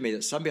occurred to me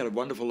that some people have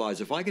wonderful lives.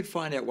 If I could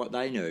find out what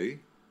they knew,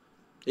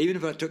 even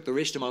if it took the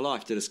rest of my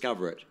life to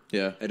discover it,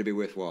 Yeah. it'd be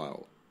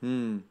worthwhile.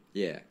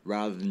 Yeah,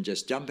 rather than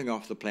just jumping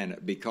off the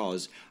planet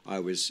because I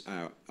was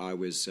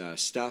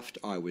stuffed,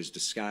 I was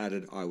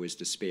discarded, I was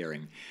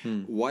despairing.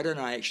 Why don't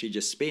I actually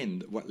just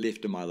spend what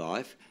left of my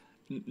life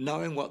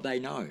knowing what they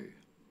know?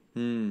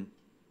 And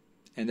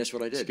that's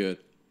what I did. It's good.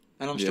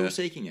 And I'm Yeah. still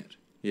seeking it.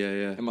 Yeah,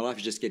 yeah. And my life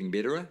is just getting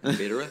betterer and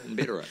betterer and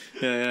betterer.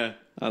 Yeah.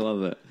 I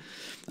love that.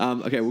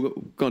 Okay, we'll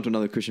go on to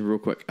another question real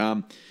quick.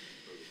 I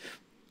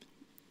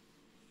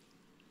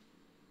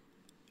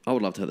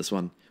would love to have this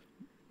one.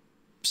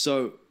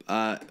 So,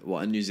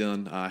 in New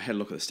Zealand, I had a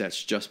look at the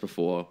stats just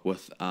before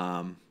with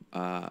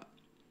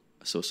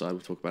suicide.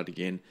 We'll talk about it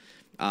again.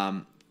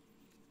 And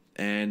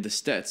the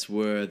stats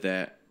were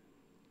that,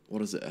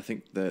 what is it? I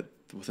think that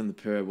within the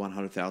per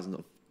 100,000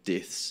 of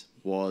deaths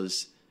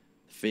was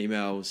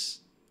females,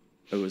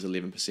 it was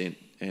 11%,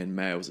 and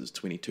males, it was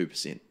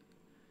 22%.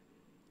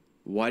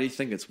 Why do you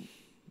think it's,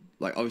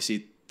 like,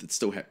 obviously it's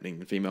still happening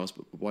in females,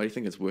 but why do you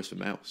think it's worse for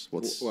males?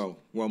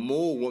 Well,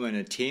 more women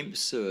attempt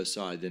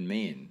suicide than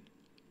men,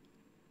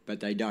 but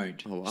they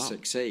don't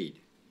succeed.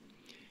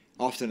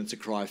 Often it's a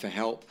cry for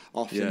help.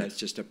 Often it's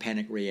just a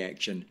panic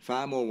reaction.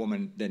 Far more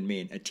women than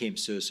men attempt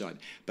suicide.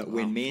 But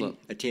when men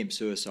attempt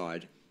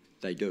suicide,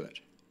 they do it.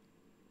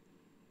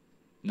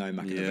 No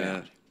mucking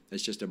about.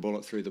 It's just a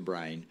bullet through the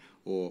brain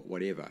or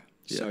whatever.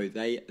 Yeah. So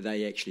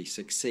they actually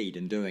succeed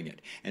in doing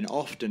it. And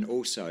often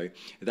also,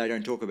 they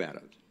don't talk about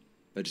it.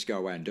 They just go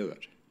away and do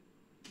it.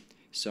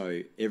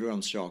 So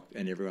everyone's shocked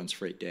and everyone's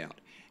freaked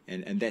out.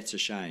 And that's a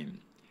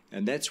shame.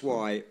 And that's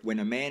why when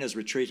a man is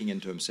retreating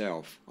into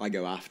himself, I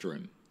go after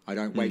him. I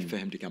don't wait for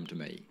him to come to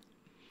me.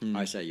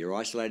 I say, you're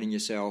isolating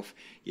yourself,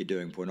 you're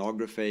doing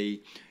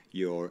pornography,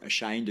 you're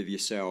ashamed of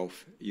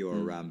yourself,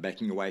 you're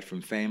backing away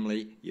from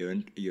family,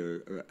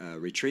 you're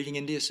retreating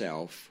into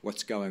yourself.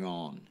 What's going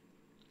on?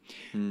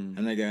 And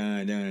they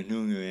go,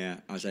 no.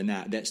 I say,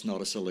 nah, that's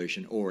not a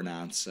solution or an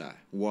answer.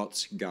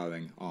 What's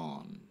going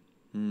on?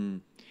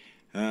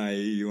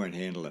 You won't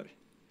handle it.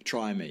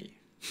 Try me.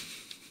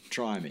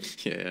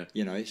 Yeah.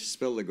 You know,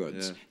 spill the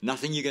goods. Yeah.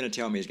 Nothing you're going to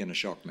tell me is going to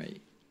shock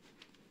me.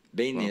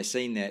 Been there,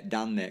 seen that,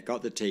 done that,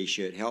 got the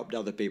T-shirt, helped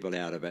other people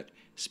out of it.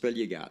 Spill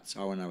your guts.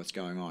 I want to know what's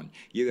going on.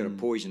 You got a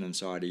poison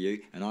inside of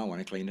you, and I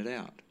want to clean it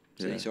out.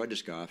 See? So I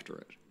just go after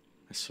it.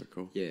 That's so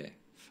cool. Yeah.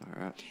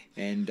 Far out.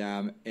 And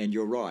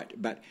you're right.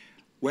 But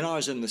when I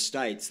was in the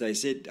States, they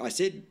said to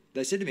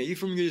me, "Are you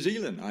from New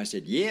Zealand?" I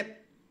said, "Yep."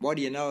 What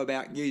do you know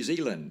about New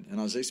Zealand? And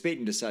I was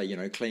expecting to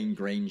say, clean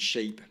green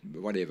sheep,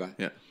 whatever.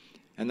 Yeah.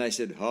 And they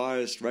said,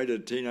 highest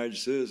rated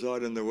teenage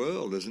suicide in the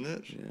world, isn't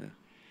it? Yeah.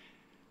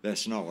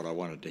 That's not what I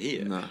wanted to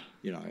hear. No.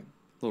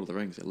 Lord of the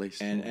Rings, at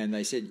least. And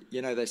they said,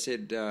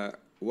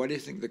 what do you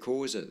think the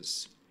cause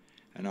is?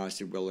 And I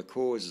said, well, the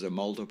causes are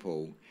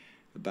multiple,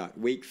 but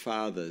weak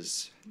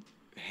fathers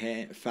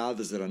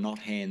that are not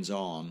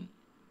hands-on,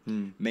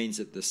 means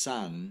that the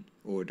son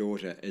or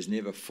daughter is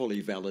never fully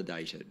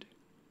validated.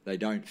 They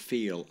don't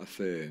feel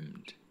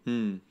affirmed.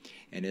 And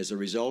as a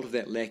result of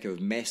that lack of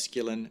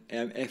masculine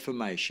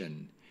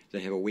affirmation,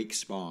 they have a weak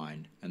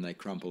spine and they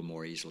crumple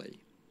more easily.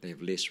 They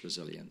have less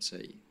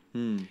resiliency.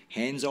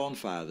 Hands-on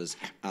fathers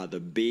are the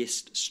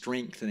best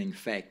strengthening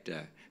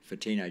factor for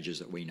teenagers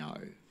that we know,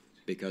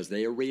 because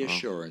their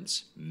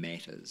reassurance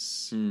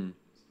matters.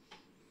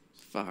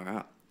 Far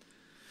out.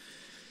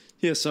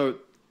 Yeah, so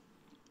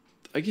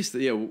I guess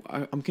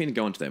I'm keen to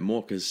go into that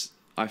more, because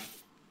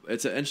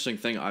it's an interesting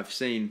thing I've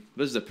seen.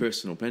 This is a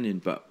personal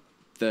opinion, but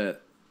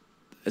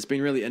it's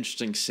been really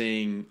interesting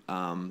seeing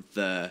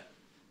the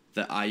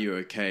Are You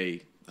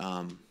Okay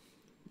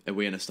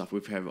awareness stuff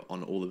we've had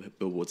on all the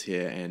billboards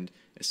here, and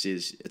it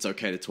says it's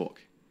okay to talk.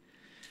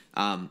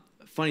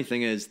 Funny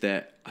thing is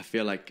that I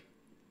feel like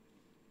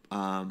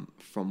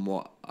from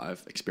what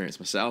I've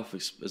experienced myself,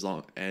 as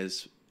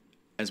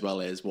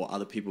well as what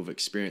other people have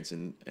experienced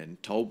and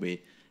told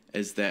me,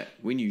 is that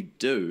when you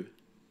do,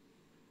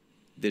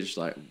 they're just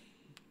like,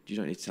 you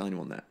don't need to tell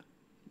anyone that.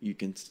 You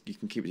can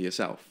keep it to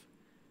yourself.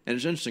 And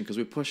it's interesting because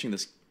we're pushing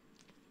this.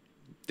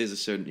 There's a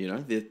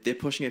certain, they're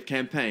pushing a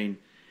campaign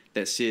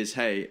that says,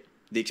 hey,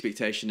 the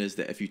expectation is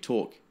that if you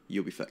talk,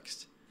 you'll be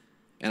fixed.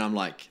 And I'm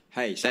like,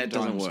 hey, that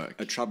doesn't work.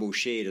 A trouble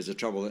shared is a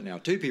trouble that now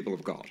two people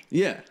have got.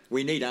 Yeah.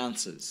 We need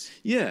answers.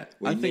 Yeah.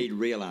 We need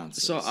real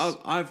answers. So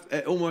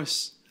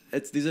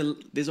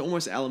there's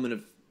almost an element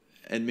of,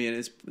 in me,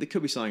 and there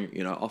could be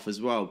something, off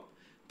as well,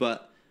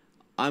 but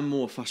I'm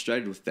more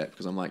frustrated with that,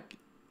 because I'm like,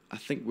 I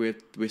think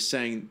we're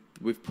saying,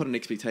 we've put an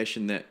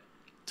expectation that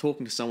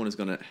talking to someone is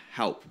going to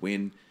help,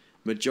 when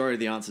majority of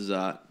the answers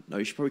are, no,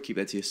 you should probably keep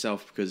that to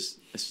yourself, because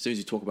as soon as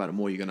you talk about it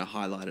more, you're going to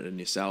highlight it in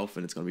yourself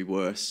and it's going to be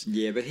worse.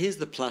 Yeah, but here's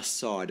the plus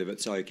side of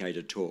it's okay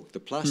to talk. The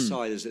plus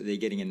side is that they're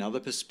getting another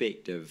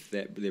perspective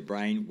that their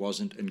brain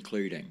wasn't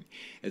including.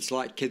 It's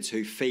like kids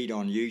who feed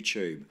on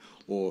YouTube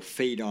or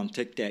feed on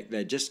TikTok.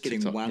 They're just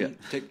getting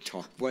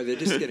TikTok. Well, they're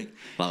just getting...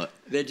 Love it.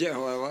 They're just,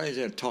 why is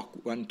it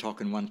one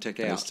talk and one tick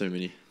out? That's too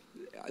many.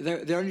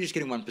 They're only just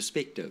getting one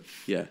perspective.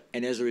 Yeah.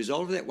 And as a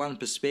result of that one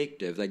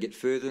perspective, they get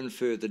further and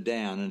further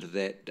down into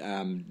that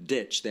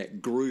ditch,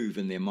 that groove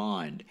in their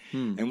mind.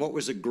 And what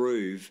was a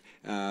groove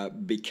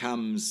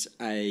becomes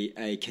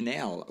a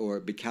canal, or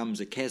it becomes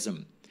a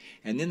chasm.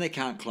 And then they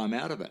can't climb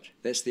out of it.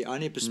 That's the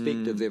only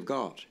perspective they've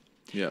got.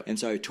 Yeah. And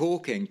so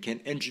talking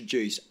can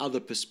introduce other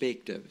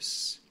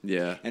perspectives.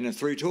 Yeah. And then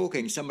through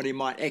talking, somebody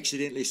might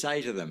accidentally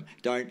say to them,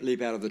 don't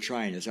leap out of the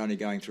train, it's only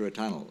going through a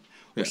tunnel.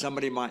 Or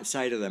somebody might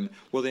say to them,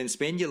 well, then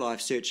spend your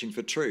life searching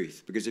for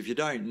truth, because if you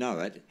don't know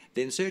it,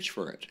 then search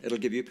for it. It'll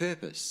give you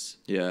purpose.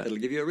 Yeah. It'll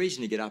give you a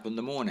reason to get up in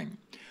the morning.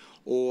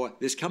 Or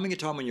there's coming a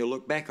time when you'll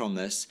look back on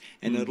this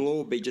and it'll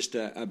all be just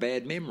a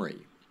bad memory.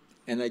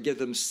 And they give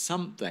them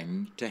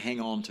something to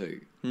hang on to.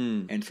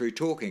 And through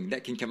talking,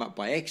 that can come up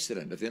by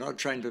accident. If they're not a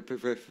trained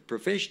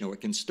professional,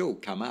 it can still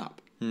come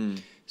up.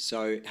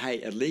 So,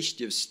 hey, at least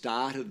you've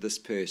started this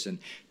person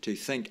to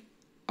think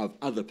of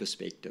other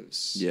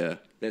perspectives. Yeah.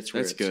 That's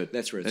good.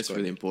 That's where it's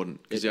really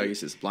important, because I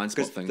guess it's a blind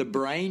spot thing. The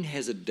brain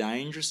has a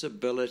dangerous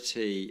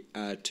ability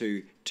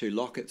to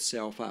lock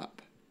itself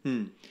up.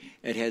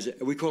 It has,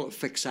 we call it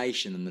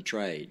fixation in the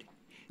trade.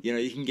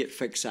 You can get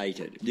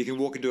fixated. You can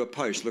walk into a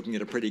post looking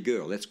at a pretty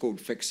girl. That's called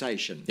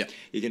fixation. Yeah.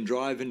 You can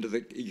drive into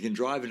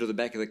the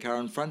back of the car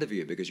in front of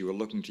you because you were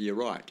looking to your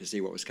right to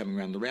see what was coming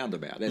around the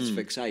roundabout. That's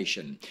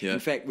fixation. Yeah. In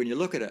fact, when you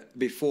look at it,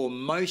 before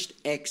most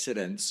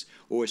accidents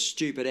or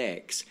stupid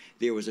acts,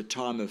 there was a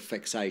time of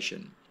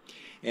fixation.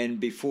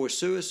 And before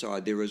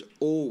suicide, there is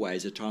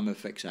always a time of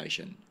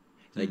fixation.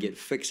 They get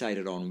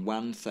fixated on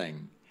one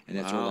thing, and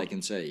that's all they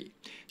can see.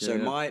 So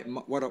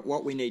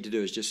what we need to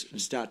do is just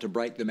start to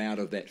break them out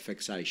of that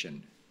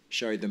fixation,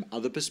 show them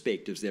other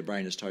perspectives their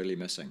brain is totally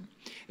missing.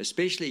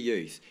 Especially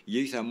youth.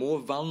 Youth are more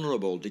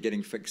vulnerable to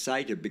getting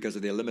fixated because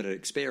of their limited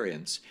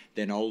experience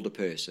than an older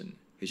person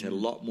who's had a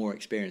lot more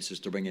experiences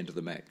to bring into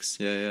the mix.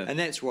 Yeah. And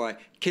that's why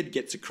kid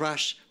gets a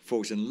crush,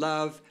 falls in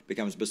love,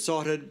 becomes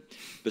besotted.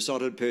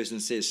 Besotted person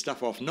says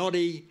stuff off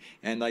noddy,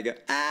 and they go,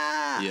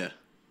 ah! Yeah.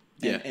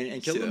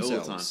 And kill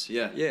themselves. All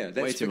the time. Yeah.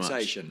 That's way too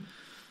fixation.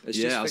 Much. It's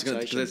just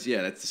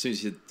fixation. That's as soon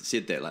as you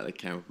said that, like, that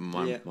came up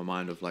in my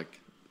mind of like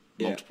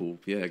multiple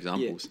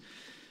examples.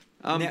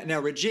 Yeah. Now,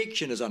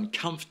 rejection is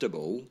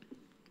uncomfortable.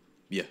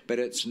 Yeah. But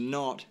it's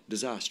not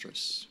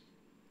disastrous.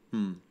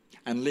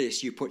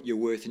 Unless you put your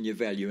worth and your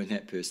value in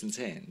that person's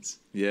hands.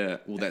 Yeah,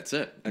 well, that's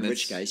it. In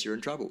which case, you're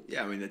in trouble.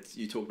 Yeah, I mean,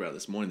 you talked about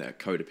this morning, that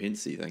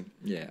codependency thing.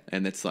 Yeah.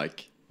 And that's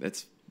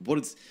what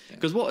is,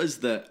 because what is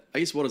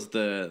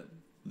the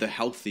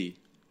healthy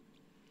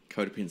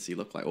codependency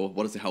look like? Or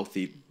what is the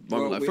healthy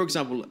moment like? For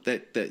example,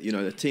 that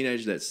a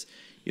teenager that's,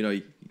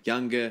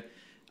 younger,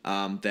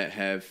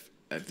 they're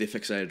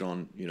fixated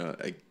on,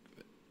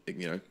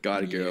 a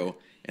guy to girl,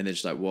 and they're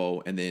just like,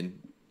 whoa, and then,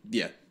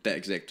 that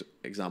exact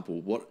example,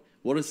 what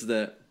would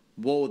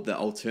the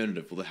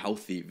alternative or the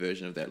healthy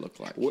version of that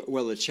look like?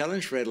 Well, the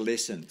challenge for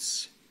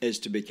adolescents is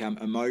to become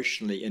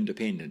emotionally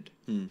independent,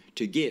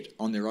 to get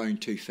on their own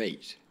 2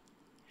 feet.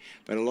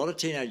 But a lot of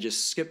teenagers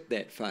skip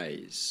that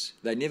phase.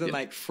 They never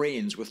make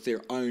friends with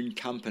their own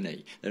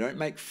company. They don't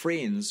make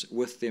friends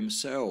with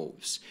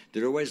themselves.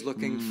 They're always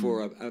looking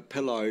for a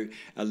pillow,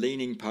 a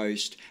leaning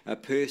post, a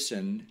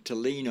person to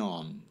lean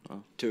on,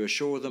 to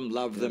assure them,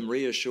 love them,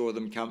 reassure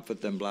them,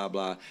 comfort them, blah,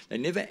 blah. They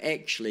never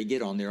actually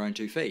get on their own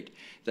 2 feet.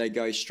 They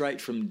go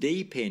straight from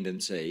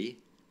dependency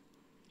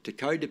to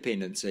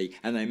codependency,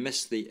 and they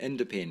miss the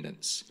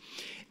independence.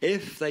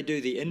 If they do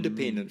the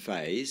independent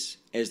phase,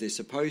 as they're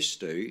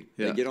supposed to,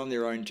 they get on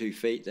their own 2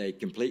 feet, they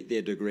complete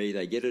their degree,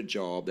 they get a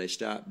job, they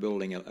start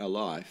building a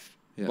life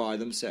by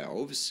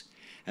themselves,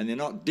 and they're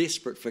not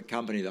desperate for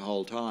company the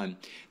whole time,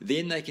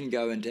 then they can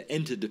go into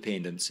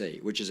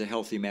interdependency, which is a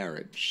healthy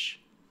marriage.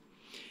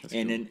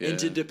 In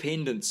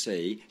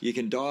interdependency, you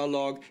can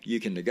dialogue, you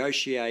can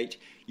negotiate,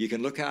 you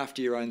can look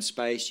after your own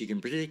space, you can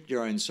protect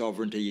your own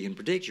sovereignty, you can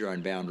protect your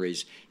own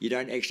boundaries. You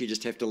don't actually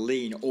just have to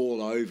lean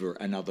all over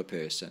another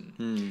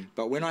person.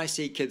 But when I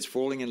see kids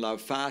falling in love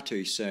far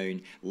too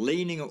soon,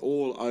 leaning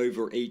all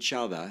over each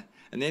other,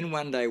 and then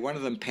one day one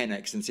of them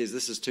panics and says,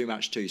 this is too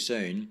much too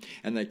soon,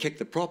 and they kick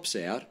the props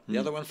out, the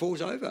other one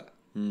falls over.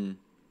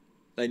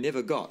 They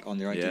never got on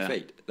their own 2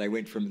 feet. They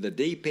went from the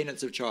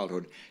dependence of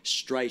childhood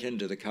straight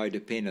into the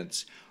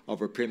codependence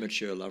of a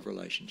premature love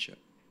relationship.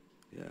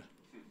 Yeah.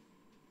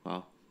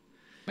 Wow.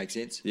 Make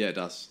sense? Yeah, it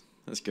does.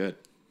 That's good.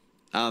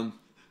 I'm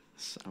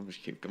going to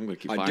keep firing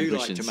questions. I do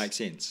like to make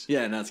sense.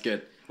 Yeah, no, that's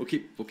good. We'll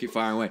keep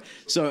firing away.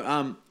 So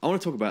I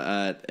want to talk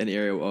about an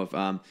area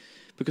of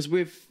because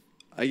we've,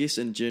 I guess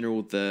in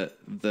general,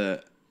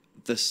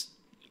 this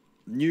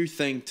new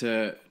thing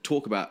to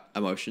talk about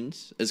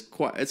emotions is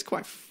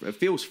it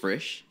feels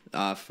fresh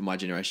for my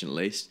generation at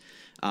least.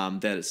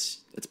 That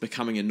it's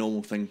becoming a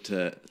normal thing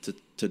to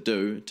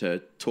do, to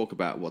talk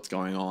about what's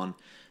going on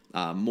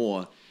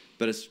more.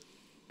 But it's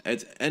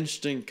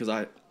interesting because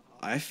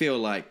I feel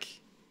like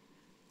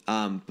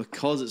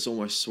because it's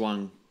almost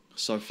swung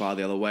so far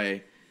the other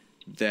way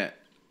that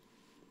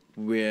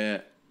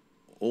we're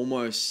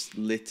almost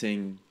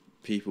letting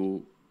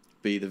people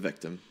be the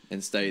victim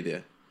and stay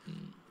there.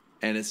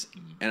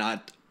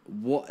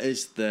 What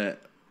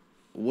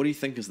do you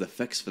think is the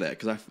fix for that?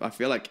 Because I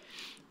feel like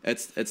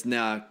it's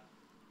now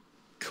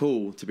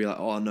cool to be like,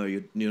 oh no,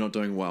 you're not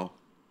doing well.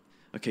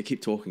 Okay,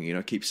 keep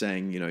talking. Keep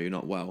saying you're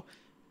not well,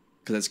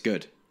 because that's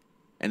good.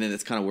 And then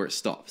that's kind of where it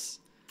stops.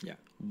 Yeah.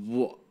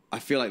 I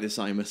feel like there's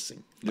something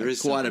missing. There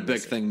is quite a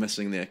big thing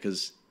missing there,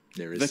 because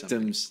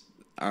victims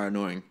are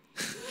annoying.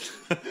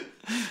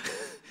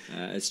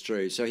 It's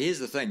true. So here's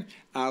the thing.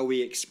 Are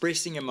we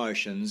expressing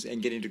emotions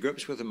and getting to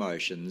grips with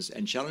emotions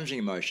and challenging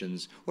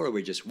emotions, or are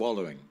we just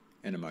wallowing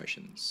in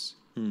emotions?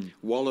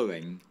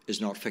 Wallowing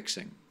is not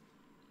fixing.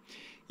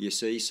 You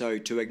see, so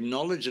to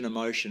acknowledge an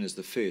emotion is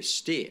the first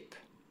step.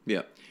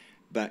 Yeah.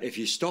 But if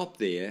you stop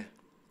there,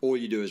 all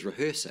you do is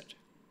rehearse it.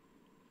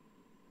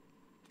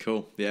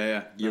 Cool.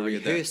 Yeah. You're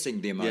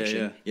rehearsing the emotion.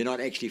 Yeah. You're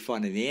not actually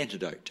finding the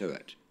antidote to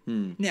it.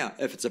 Now,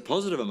 if it's a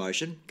positive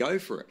emotion, go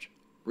for it.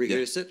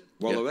 Rehearse it,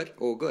 wallow it,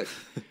 all good.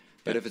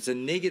 But if it's a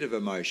negative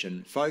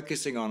emotion,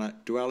 focusing on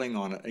it, dwelling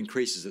on it,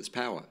 increases its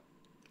power.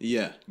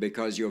 Yeah.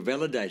 Because you're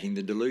validating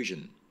the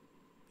delusion.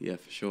 Yeah,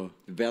 for sure.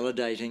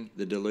 Validating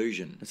the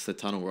delusion. It's the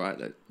tunnel, right?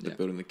 They're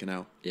building the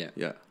canal.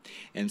 Yeah.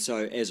 And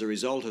so as a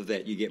result of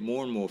that, you get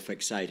more and more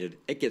fixated.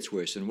 It gets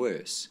worse and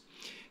worse.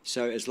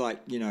 So it's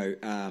like,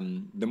 the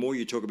more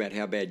you talk about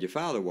how bad your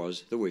father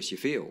was, the worse you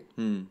feel.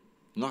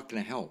 Not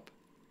going to help.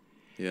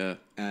 Yeah.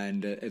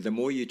 And the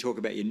more you talk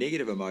about your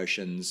negative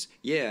emotions,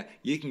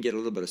 you can get a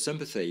little bit of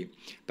sympathy,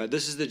 but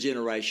this is the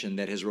generation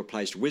that has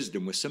replaced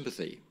wisdom with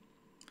sympathy.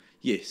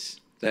 Yes,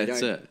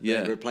 that's it. Yeah,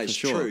 they've replaced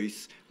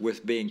truth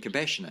with being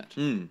compassionate.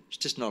 It's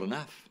just not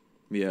enough.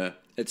 Yeah.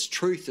 It's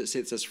truth that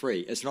sets us free.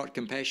 It's not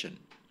compassion.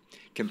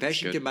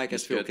 Compassion can make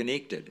us feel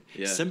connected.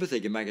 Yeah. Sympathy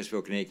can make us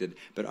feel connected,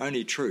 but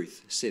only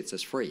truth sets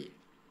us free.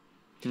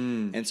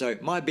 And so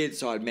my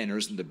bedside manner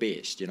isn't the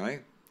best,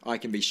 I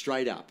can be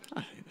straight up.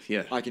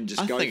 Yeah. I can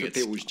just go for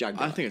people's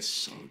jugular. I think it's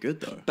so good,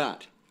 though.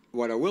 But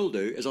what I will do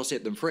is I'll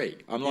set them free.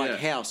 I'm like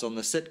House on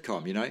the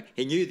sitcom,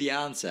 He knew the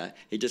answer.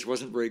 He just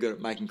wasn't very good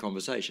at making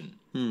conversation.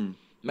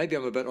 Maybe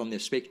I'm a bit on the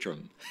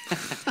spectrum.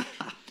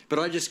 But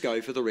I just go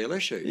for the real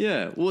issue.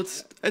 Yeah. Well,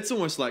 it's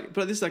almost like...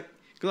 But it's like...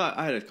 Because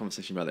I had a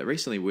conversation about that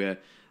recently where...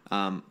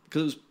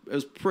 Because it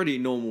was pretty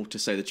normal to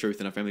say the truth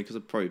in our family, because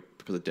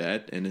of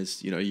Dad and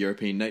his,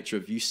 European nature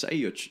of you say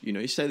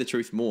you say the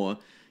truth more,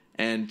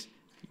 and...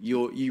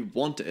 You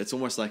want it. It's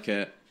almost like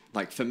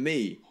for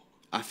me,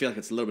 I feel like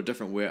it's a little bit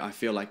different, where I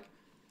feel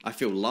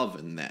love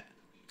in that,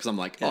 because I'm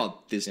like,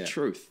 there's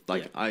truth.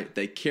 Like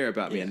they care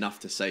about me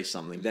enough to say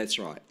something. That's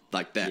right.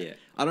 Like that. Yeah.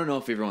 I don't know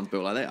if everyone's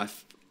built like that.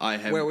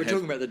 Well, we're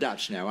talking about the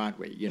Dutch now, aren't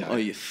we? Oh,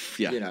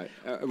 yeah.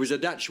 It was a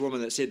Dutch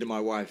woman that said to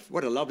my wife,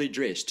 "What a lovely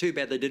dress. Too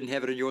bad they didn't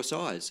have it in your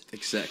size."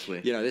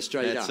 Exactly. They're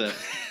straight up.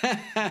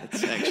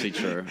 That's actually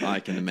true. I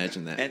can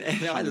imagine that.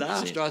 And I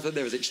laughed. I thought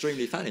that was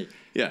extremely funny.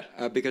 Yeah.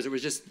 Because it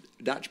was just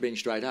Dutch being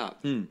straight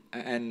up.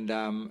 And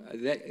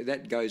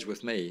that goes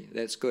with me.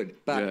 That's good.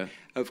 But,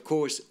 of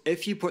course,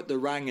 if you put the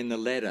rung in the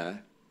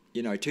ladder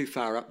too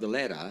far up the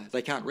ladder,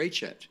 they can't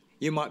reach it.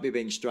 You might be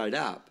being straight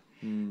up,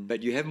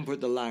 but you haven't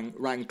put the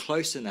rung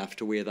close enough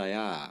to where they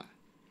are.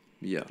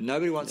 Yeah.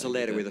 Nobody wants a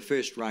ladder where the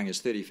first rung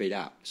is 30 feet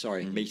up.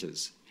 Sorry,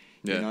 meters.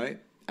 Yeah.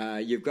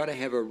 You've got to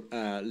have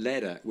a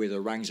ladder where the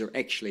rungs are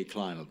actually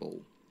climbable.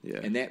 Yeah.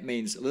 And that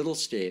means little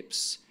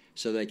steps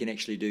so they can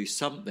actually do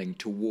something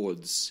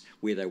towards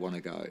where they want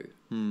to go,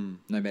 no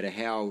matter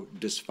how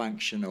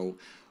dysfunctional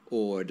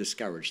or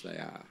discouraged they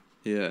are.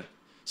 Yeah.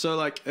 So,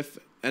 like, if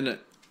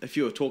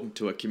you were talking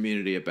to a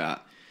community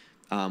about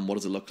what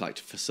does it look like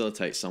to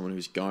facilitate someone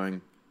who's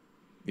going,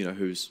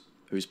 who's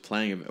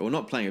playing, or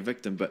not playing a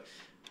victim, but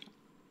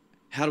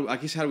how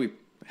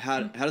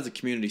does the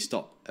community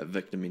stop a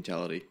victim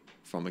mentality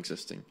from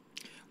existing?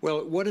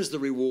 Well, what is the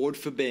reward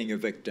for being a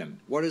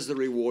victim? What is the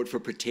reward for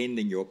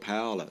pretending you're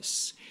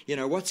powerless?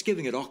 What's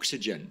giving it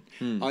oxygen?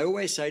 I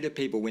always say to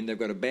people when they've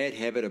got a bad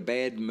habit, a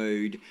bad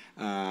mood,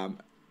 a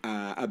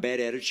bad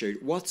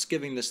attitude, what's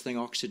giving this thing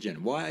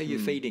oxygen? Why are you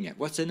feeding it?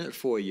 What's in it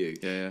for you?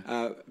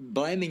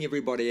 Blaming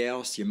everybody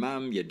else, your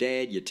mum, your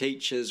dad, your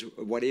teachers,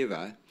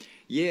 whatever,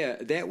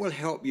 that will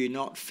help you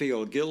not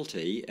feel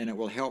guilty, and it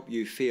will help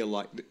you feel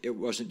like it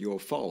wasn't your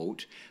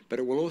fault, but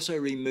it will also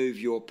remove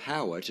your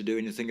power to do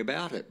anything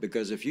about it,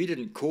 because if you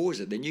didn't cause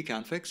it, then you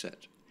can't fix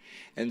it.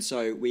 And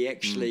so we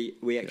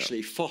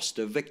actually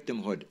foster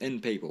victimhood in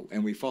people,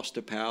 and we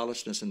foster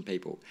powerlessness in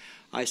people.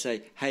 I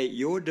say, hey,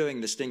 you're doing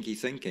the stinky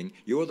thinking.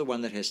 You're the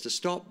one that has to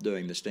stop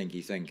doing the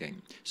stinky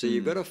thinking. So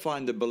you've got to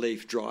find the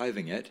belief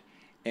driving it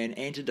and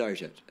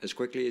antidote it as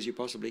quickly as you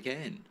possibly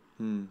can.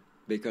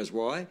 Because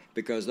why?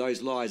 Because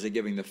those lies are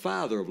giving the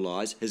father of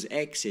lies his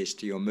access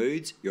to your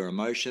moods, your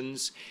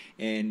emotions,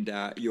 and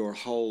your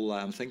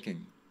whole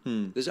thinking.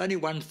 There's only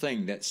one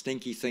thing that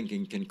stinky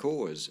thinking can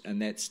cause,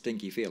 and that's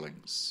stinky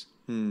feelings.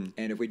 And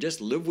if we just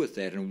live with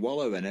that and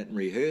wallow in it and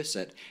rehearse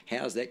it,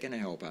 how's that going to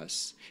help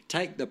us?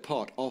 Take the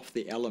pot off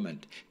the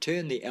element.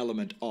 Turn the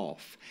element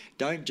off.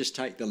 Don't just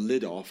take the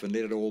lid off and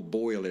let it all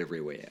boil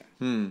everywhere.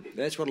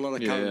 That's what a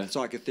lot of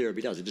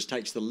psychotherapy does. It just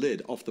takes the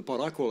lid off the pot.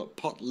 I call it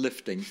pot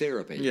lifting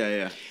therapy.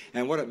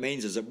 And what it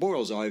means is it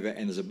boils over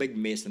and there's a big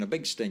mess and a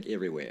big stink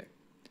everywhere.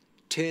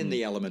 Turn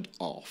the element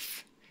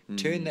off.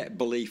 Turn that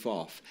belief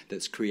off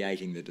that's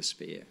creating the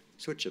despair.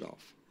 Switch it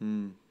off.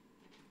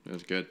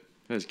 That's good.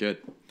 That's good.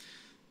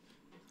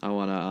 I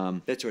want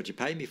to... That's what you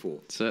pay me for.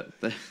 That's it.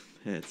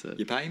 That's it.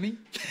 You pay me?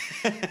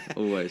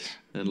 Always.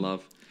 In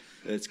love.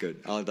 That's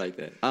good. I'll take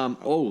that.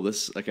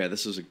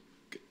 This is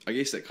I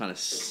guess that kind of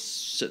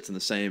sits in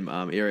the same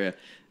area,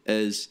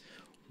 is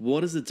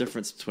what is the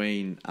difference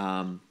between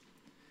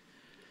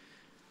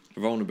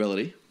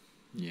vulnerability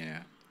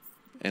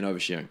and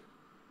oversharing?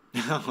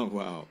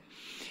 Oh,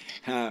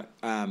 wow.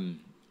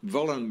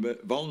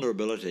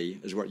 Vulnerability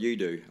is what you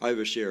do.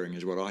 Oversharing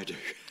is what I do.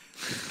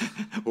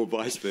 Or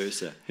vice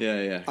versa.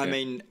 I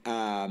mean,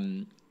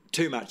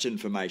 too much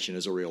information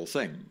is a real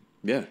thing.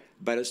 Yeah.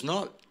 But it's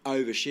not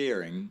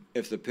oversharing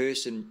if the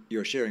person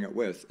you're sharing it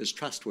with is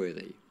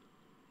trustworthy.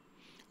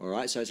 All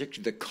right? So it's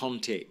actually the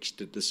context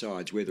that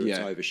decides whether it's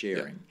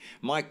oversharing.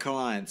 My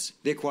clients,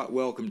 they're quite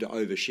welcome to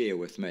overshare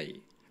with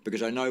me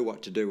because I know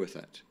what to do with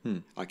it.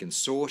 I can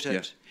sort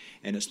it,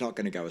 and it's not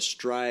going to go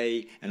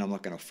astray, and I'm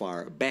not going to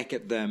fire it back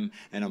at them,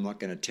 and I'm not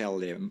going to tell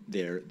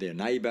their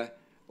neighbour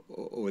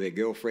or their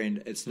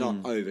girlfriend. It's not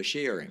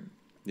oversharing.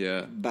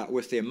 Yeah. But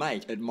with their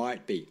mate, it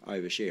might be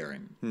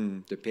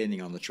oversharing,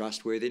 depending on the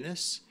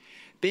trustworthiness.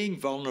 Being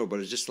vulnerable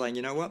is just saying,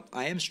 you know what,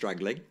 I am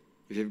struggling.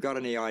 If you've got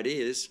any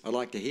ideas, I'd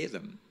like to hear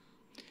them.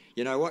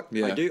 You know what,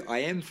 I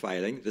am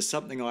failing. There's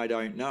something I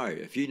don't know.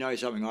 If you know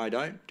something I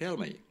don't, tell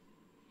me.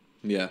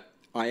 Yeah.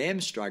 I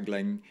am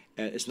struggling.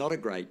 It's not a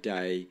great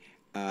day.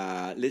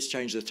 Let's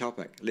change the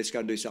topic. Let's go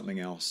and do something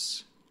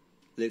else.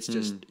 Let's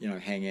just,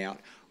 hang out.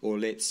 Or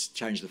let's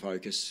change the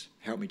focus.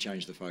 Help me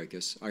change the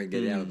focus. I can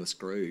get out of this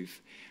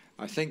groove.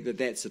 I think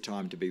that's the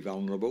time to be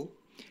vulnerable.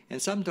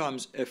 And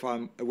sometimes if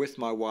I'm with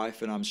my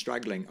wife and I'm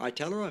struggling, I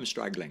tell her I'm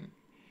struggling.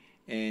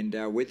 And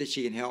whether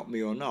she can help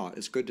me or not,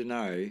 it's good to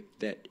know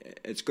that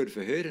it's good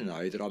for her to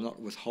know that I'm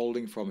not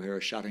withholding from her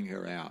or shutting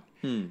her out.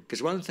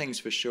 Because one thing's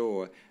for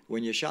sure,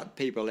 when you shut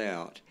people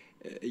out,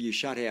 you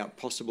shut out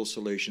possible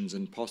solutions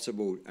and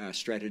possible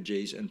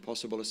strategies and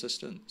possible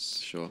assistance.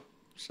 Sure.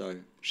 So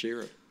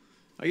share it.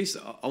 I guess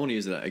I want to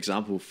use that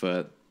example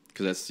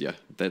because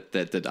that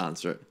did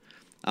answer it.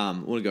 I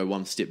want to go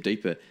one step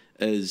deeper.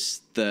 So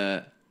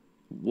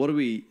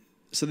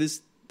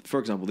there's, for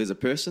example, there's a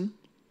person,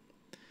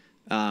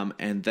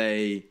 and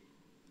they're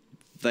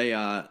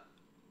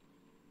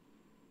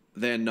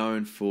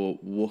known for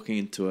walking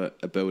into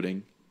a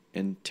building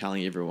and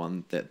telling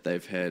everyone that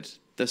they've had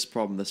this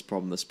problem, this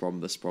problem, this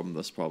problem, this problem,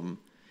 this problem,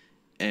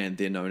 and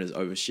they're known as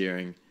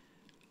oversharing.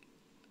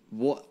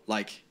 What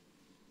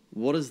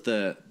is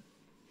the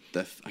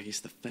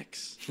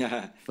fix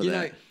for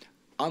that?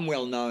 I'm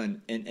well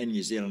known in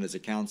New Zealand as a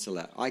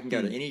counsellor. I can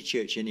go to any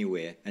church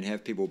anywhere and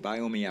have people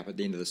bail me up at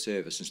the end of the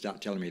service and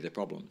start telling me their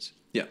problems.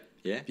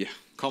 Yeah.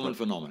 Common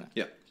phenomena.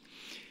 Yeah.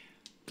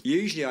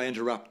 Usually I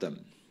interrupt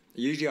them.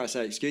 Usually I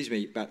say, excuse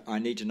me, but I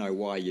need to know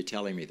why you're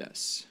telling me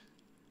this.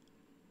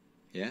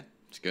 Yeah?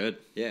 It's good.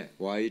 Yeah.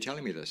 Why are you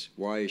telling me this?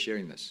 Why are you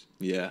sharing this?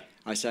 Yeah.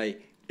 I say,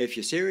 if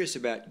you're serious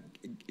about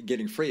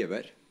getting free of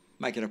it,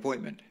 make an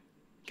appointment.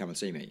 Come and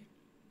see me.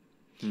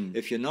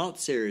 If you're not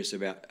serious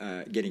about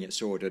getting it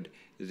sorted,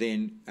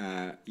 then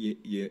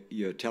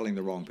you're telling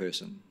the wrong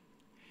person.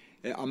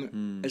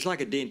 It's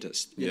like a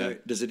dentist. You know,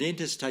 does a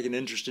dentist take an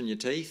interest in your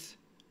teeth?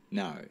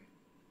 No.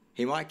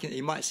 He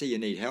might see you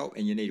need help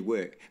and you need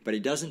work, but he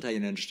doesn't take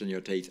an interest in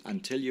your teeth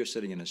until you're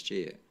sitting in his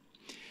chair.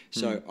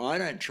 So I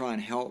don't try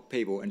and help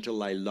people until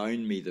they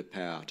loan me the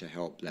power to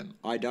help them.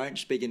 I don't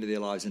speak into their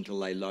lives until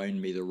they loan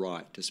me the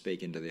right to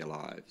speak into their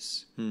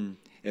lives.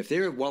 If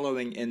they're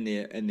wallowing in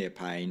their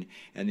pain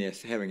and they're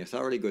having a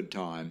thoroughly good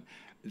time,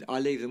 I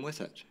leave them with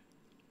it.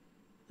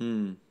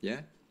 Yeah?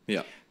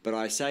 Yeah. But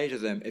I say to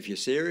them, if you're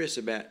serious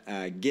about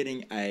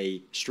getting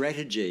a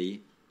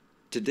strategy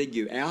to dig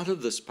you out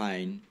of this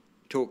pain,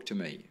 talk to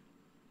me.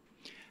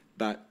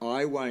 But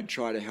I won't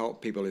try to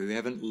help people who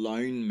haven't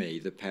loaned me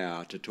the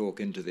power to talk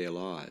into their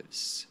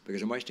lives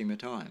because I'm wasting my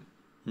time.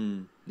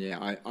 Yeah,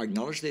 I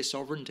acknowledge their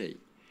sovereignty.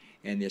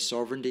 And their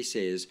sovereignty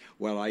says,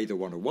 well, I either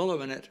want to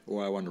wallow in it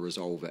or I want to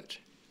resolve it.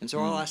 And so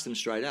I'll ask them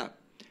straight up.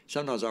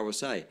 Sometimes I will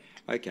say,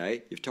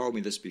 okay, you've told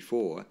me this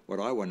before. What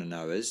I want to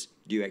know is,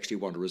 do you actually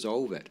want to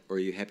resolve it or are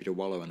you happy to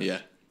wallow in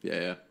it?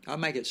 Yeah. I'll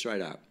make it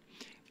straight up.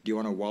 Do you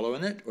want to wallow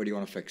in it or do you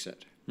want to fix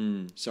it?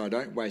 So I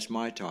don't waste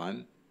my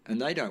time and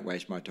they don't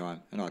waste my time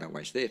and I don't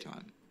waste their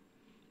time.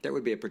 That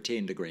would be a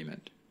pretend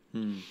agreement.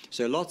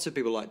 So lots of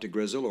people like to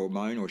grizzle or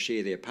moan or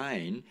share their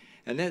pain,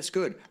 and that's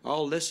good.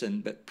 I'll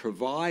listen, but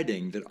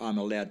providing that I'm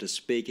allowed to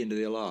speak into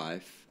their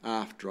life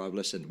after I've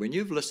listened. When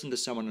you've listened to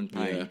someone in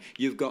pain,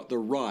 you've got the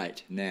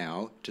right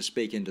now to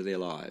speak into their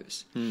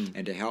lives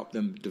and to help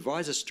them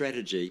devise a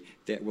strategy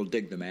that will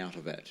dig them out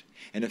of it.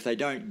 And if they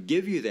don't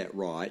give you that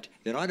right,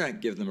 then I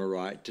don't give them a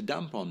right to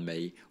dump on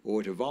me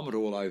or to vomit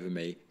all over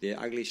me their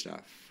ugly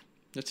stuff.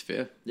 That's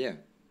fair. Yeah,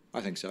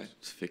 I think so.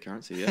 It's fair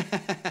currency, yeah.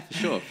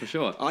 For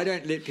sure. I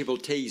don't let people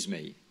tease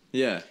me.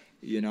 Yeah.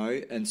 You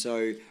know, and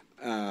so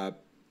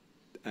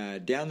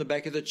down the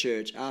back of the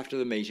church after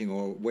the meeting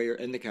or we're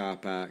in the car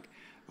park,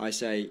 I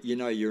say, you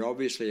know, you're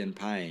obviously in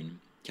pain.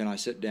 Can I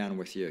sit down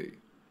with you?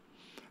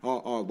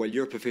 Oh, well,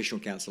 you're a professional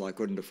counsellor. I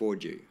couldn't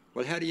afford you.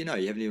 Well, how do you know?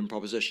 You haven't even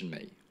propositioned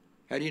me.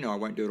 How do you know I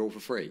won't do it all for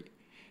free?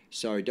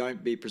 So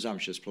don't be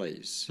presumptuous,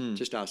 please.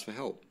 Just ask for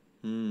help.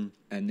 And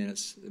then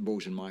it's the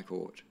ball's in my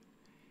court.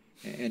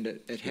 And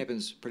it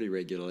happens pretty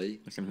regularly.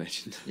 I can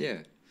imagine.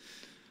 Yeah.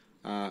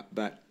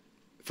 But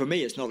for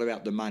me, it's not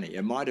about the money.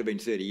 It might have been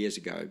 30 years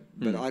ago,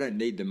 but I don't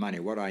need the money.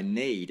 What I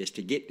need is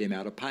to get them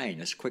out of pain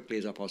as quickly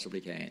as I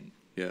possibly can.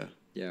 Yeah.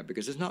 Yeah,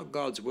 because it's not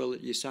God's will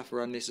that you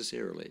suffer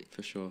unnecessarily.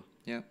 For sure.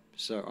 Yeah.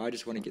 So I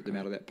just want to get them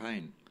out of that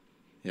pain.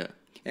 Yeah.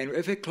 And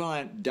if a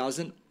client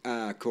doesn't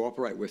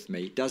cooperate with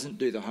me, doesn't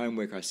do the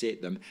homework I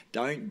set them,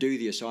 don't do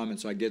the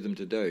assignments I give them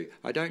to do,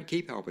 I don't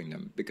keep helping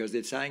them because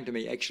they're saying to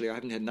me, actually, I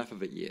haven't had enough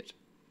of it yet.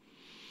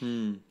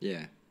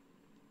 Yeah.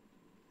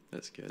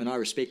 That's good. And I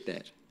respect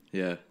that.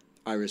 Yeah.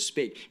 I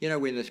respect. You know,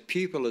 when the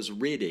pupil is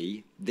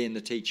ready, then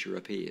the teacher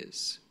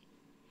appears.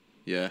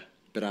 Yeah.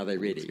 But are they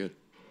ready? That's good.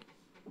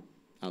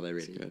 Are they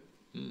ready? That's good.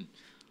 Let's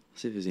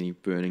see if there's any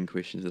burning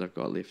questions that I've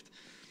got left.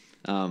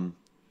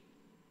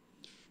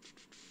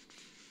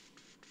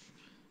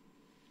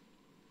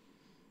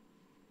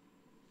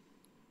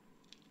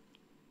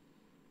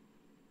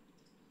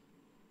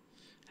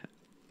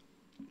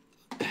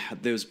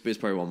 There's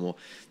probably one more.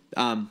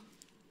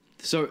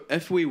 So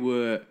if we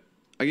were,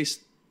 I guess,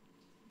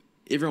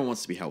 everyone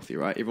wants to be healthy,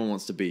 right? Everyone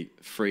wants to be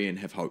free and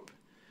have hope.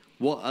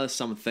 What are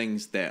some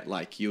things that,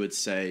 like, you would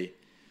say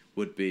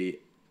would be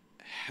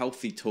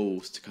healthy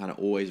tools to kind of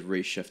always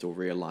reshift or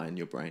realign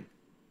your brain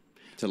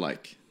to,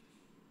 like,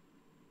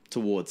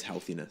 towards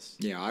healthiness?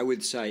 Yeah, I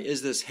would say,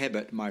 is this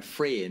habit my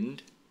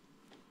friend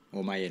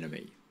or my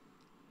enemy?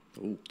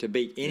 Ooh. To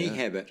beat any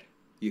habit,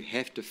 you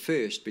have to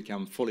first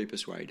become fully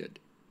persuaded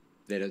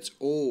that it's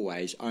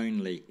always,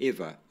 only,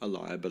 ever a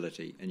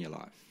liability in your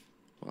life.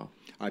 Wow.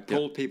 I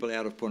pull people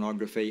out of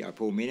pornography, I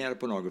pull men out of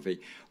pornography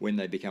when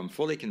they become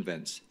fully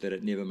convinced that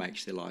it never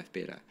makes their life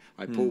better.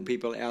 I pull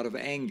people out of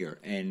anger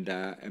and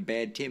a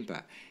bad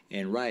temper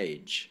and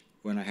rage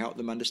when I help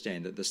them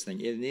understand that this thing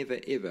never,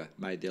 ever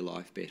made their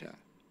life better.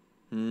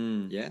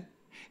 Yeah?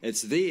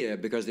 It's there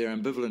because they're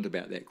ambivalent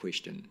about that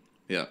question.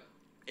 Yeah.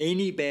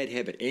 Any bad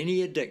habit,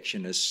 any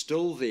addiction is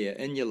still there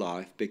in your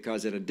life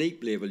because at a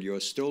deep level you're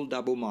still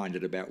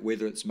double-minded about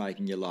whether it's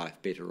making your life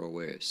better or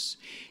worse.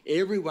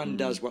 Everyone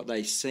does what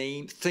they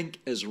think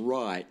is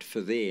right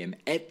for them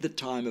at the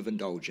time of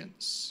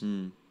indulgence.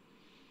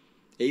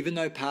 Even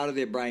though part of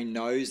their brain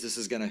knows this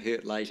is going to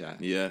hurt later,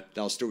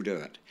 they'll still do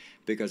it.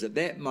 Because at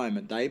that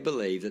moment they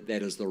believe that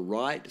that is the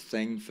right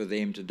thing for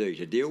them to do,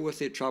 to deal with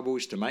their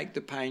troubles, to make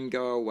the pain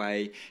go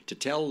away, to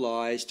tell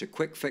lies, to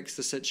quick fix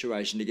the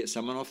situation, to get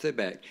someone off their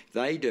back.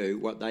 They do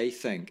what they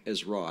think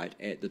is right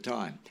at the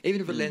time.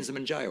 Even if it lands them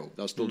in jail,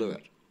 they'll still do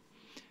it.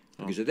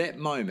 Because at that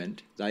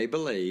moment they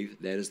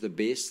believe that is the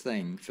best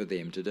thing for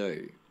them to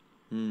do.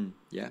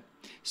 Yeah.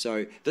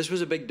 So this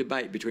was a big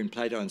debate between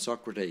Plato and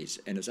Socrates,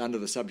 and it's under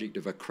the subject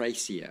of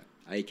akrasia,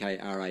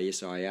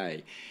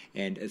 A-K-R-A-S-I-A.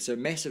 And it's a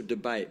massive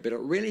debate, but it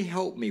really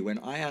helped me when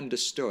I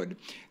understood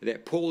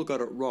that Paul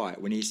got it right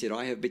when he said,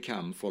 I have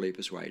become fully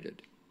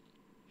persuaded.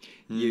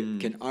 You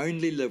can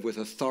only live with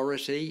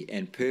authority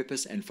and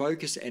purpose and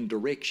focus and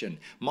direction.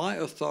 My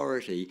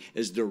authority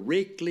is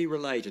directly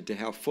related to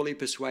how fully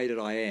persuaded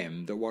I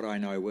am that what I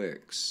know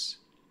works.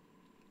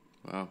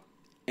 Wow.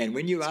 And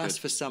when you ask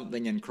for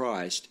something in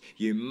Christ,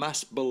 you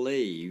must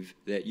believe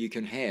that you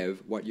can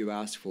have what you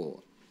ask for.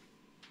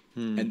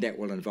 And that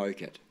will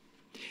invoke it.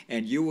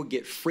 And you will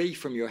get free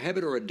from your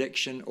habit or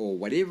addiction or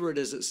whatever it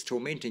is that's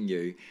tormenting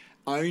you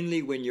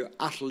only when you're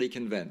utterly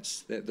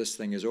convinced that this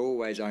thing is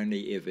always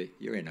only ever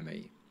your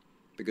enemy.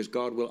 Because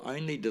God will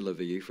only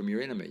deliver you from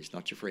your enemies,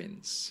 not your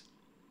friends.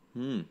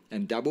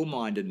 And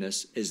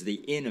double-mindedness is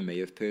the enemy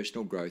of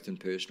personal growth and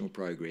personal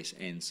progress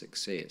and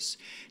success.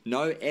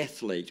 No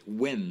athlete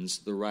wins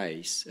the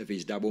race if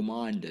he's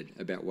double-minded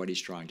about what he's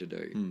trying to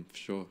do. For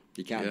sure.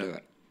 You can't do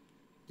it.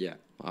 Yeah.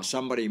 Wow.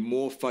 Somebody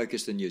more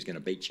focused than you is going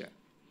to beat you.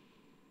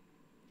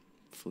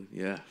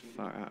 Yeah,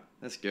 far out.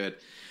 That's good.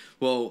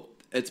 Well,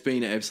 it's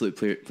been an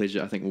absolute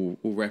pleasure. I think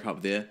we'll wrap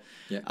up there.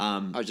 Yeah.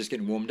 I was just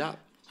getting warmed up.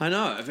 I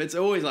know. If it's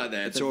always like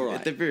that, It's all right.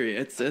 At the very,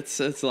 it's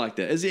like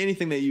that. Is there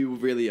anything that you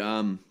really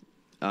want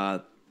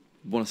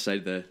to say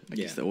to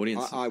the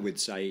audience? I would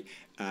say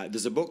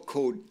there's a book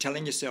called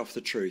Telling Yourself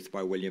the Truth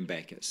by William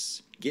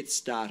Backus. Get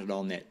started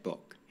on that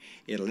book.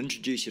 It'll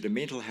introduce you to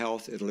mental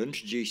health. It'll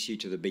introduce you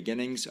to the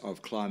beginnings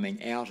of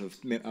climbing out of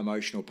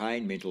emotional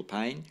pain, mental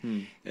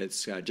pain.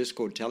 It's just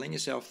called Telling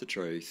Yourself the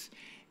Truth,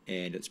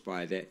 and it's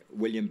by that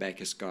William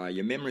Backus guy.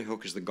 Your memory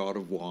hook is the god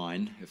of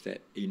wine, if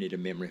that you need a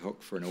memory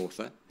hook for an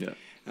author. Yeah.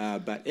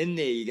 But in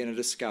there, you're going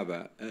to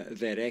discover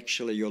that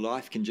actually your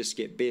life can just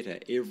get better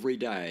every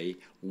day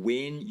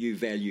when you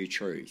value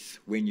truth.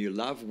 When you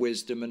love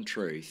wisdom and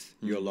truth,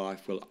 your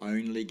life will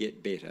only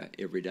get better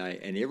every day.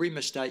 And every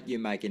mistake you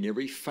make and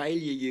every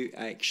failure you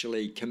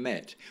actually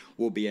commit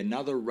will be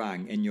another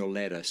rung in your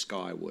ladder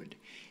skyward.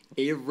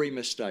 Every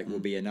mistake will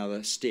be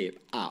another step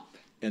up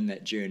in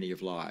that journey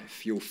of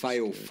life. You'll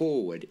fail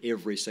forward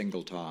every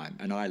single time.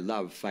 And I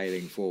love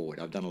failing forward.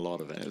 I've done a lot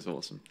of it. That was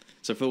awesome.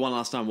 So for one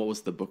last time, what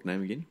was the book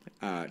name again?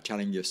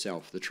 Telling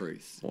Yourself the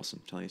Truth.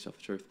 Awesome. Telling Yourself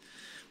the Truth.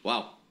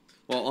 Wow.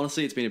 Well,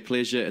 honestly, it's been a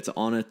pleasure. It's an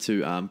honor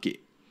to get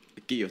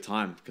your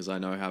time, because I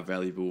know how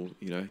valuable,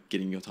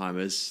 getting your time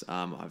is.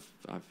 I've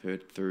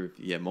heard through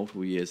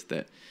multiple years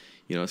that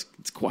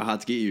it's quite hard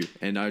to get you,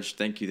 and I just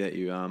thank you that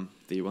you're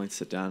willing to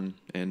sit down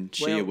and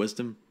share your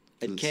wisdom.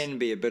 It can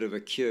be a bit of a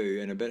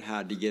queue and a bit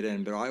hard to get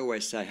in, but I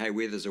always say, hey,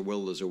 where there's a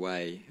will, there's a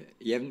way.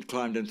 You haven't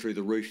climbed in through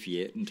the roof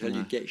yet until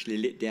you get actually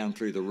let down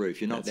through the roof.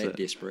 You're not that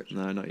desperate.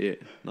 No, not yet.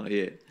 Not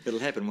yet. It'll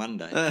happen one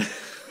day.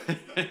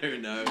 Who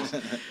knows?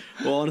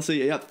 Well,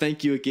 honestly,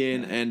 thank you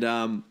again.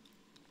 And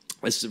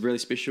this is really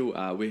special.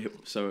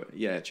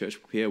 At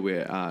church here,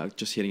 we're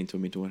just heading into a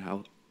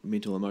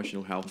mental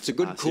emotional health. It's a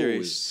good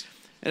series. cause.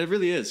 And it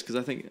really is, because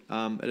I think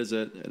it is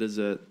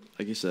a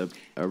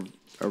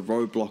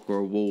roadblock or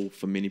a wall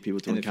for many people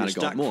to encounter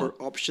God more.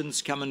 For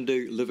options, come and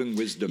do Living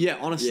Wisdom. Yeah,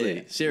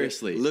 honestly,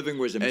 seriously, Living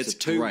Wisdom. It's a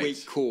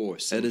 2-week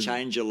course. It'll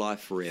change your life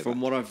forever. From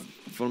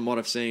what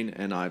I've seen,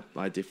 and I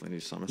definitely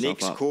need to sign myself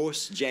up. Next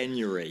course,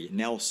 January,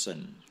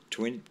 Nelson,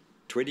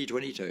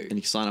 2022. And you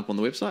can sign up on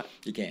the website.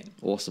 You can.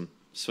 Awesome,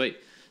 sweet.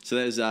 So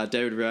that is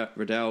David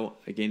Riddell.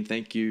 Again,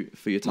 thank you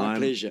for your time. My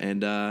pleasure.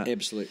 And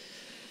absolutely.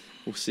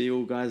 We'll see you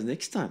all guys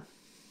next time.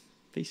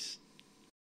 Peace.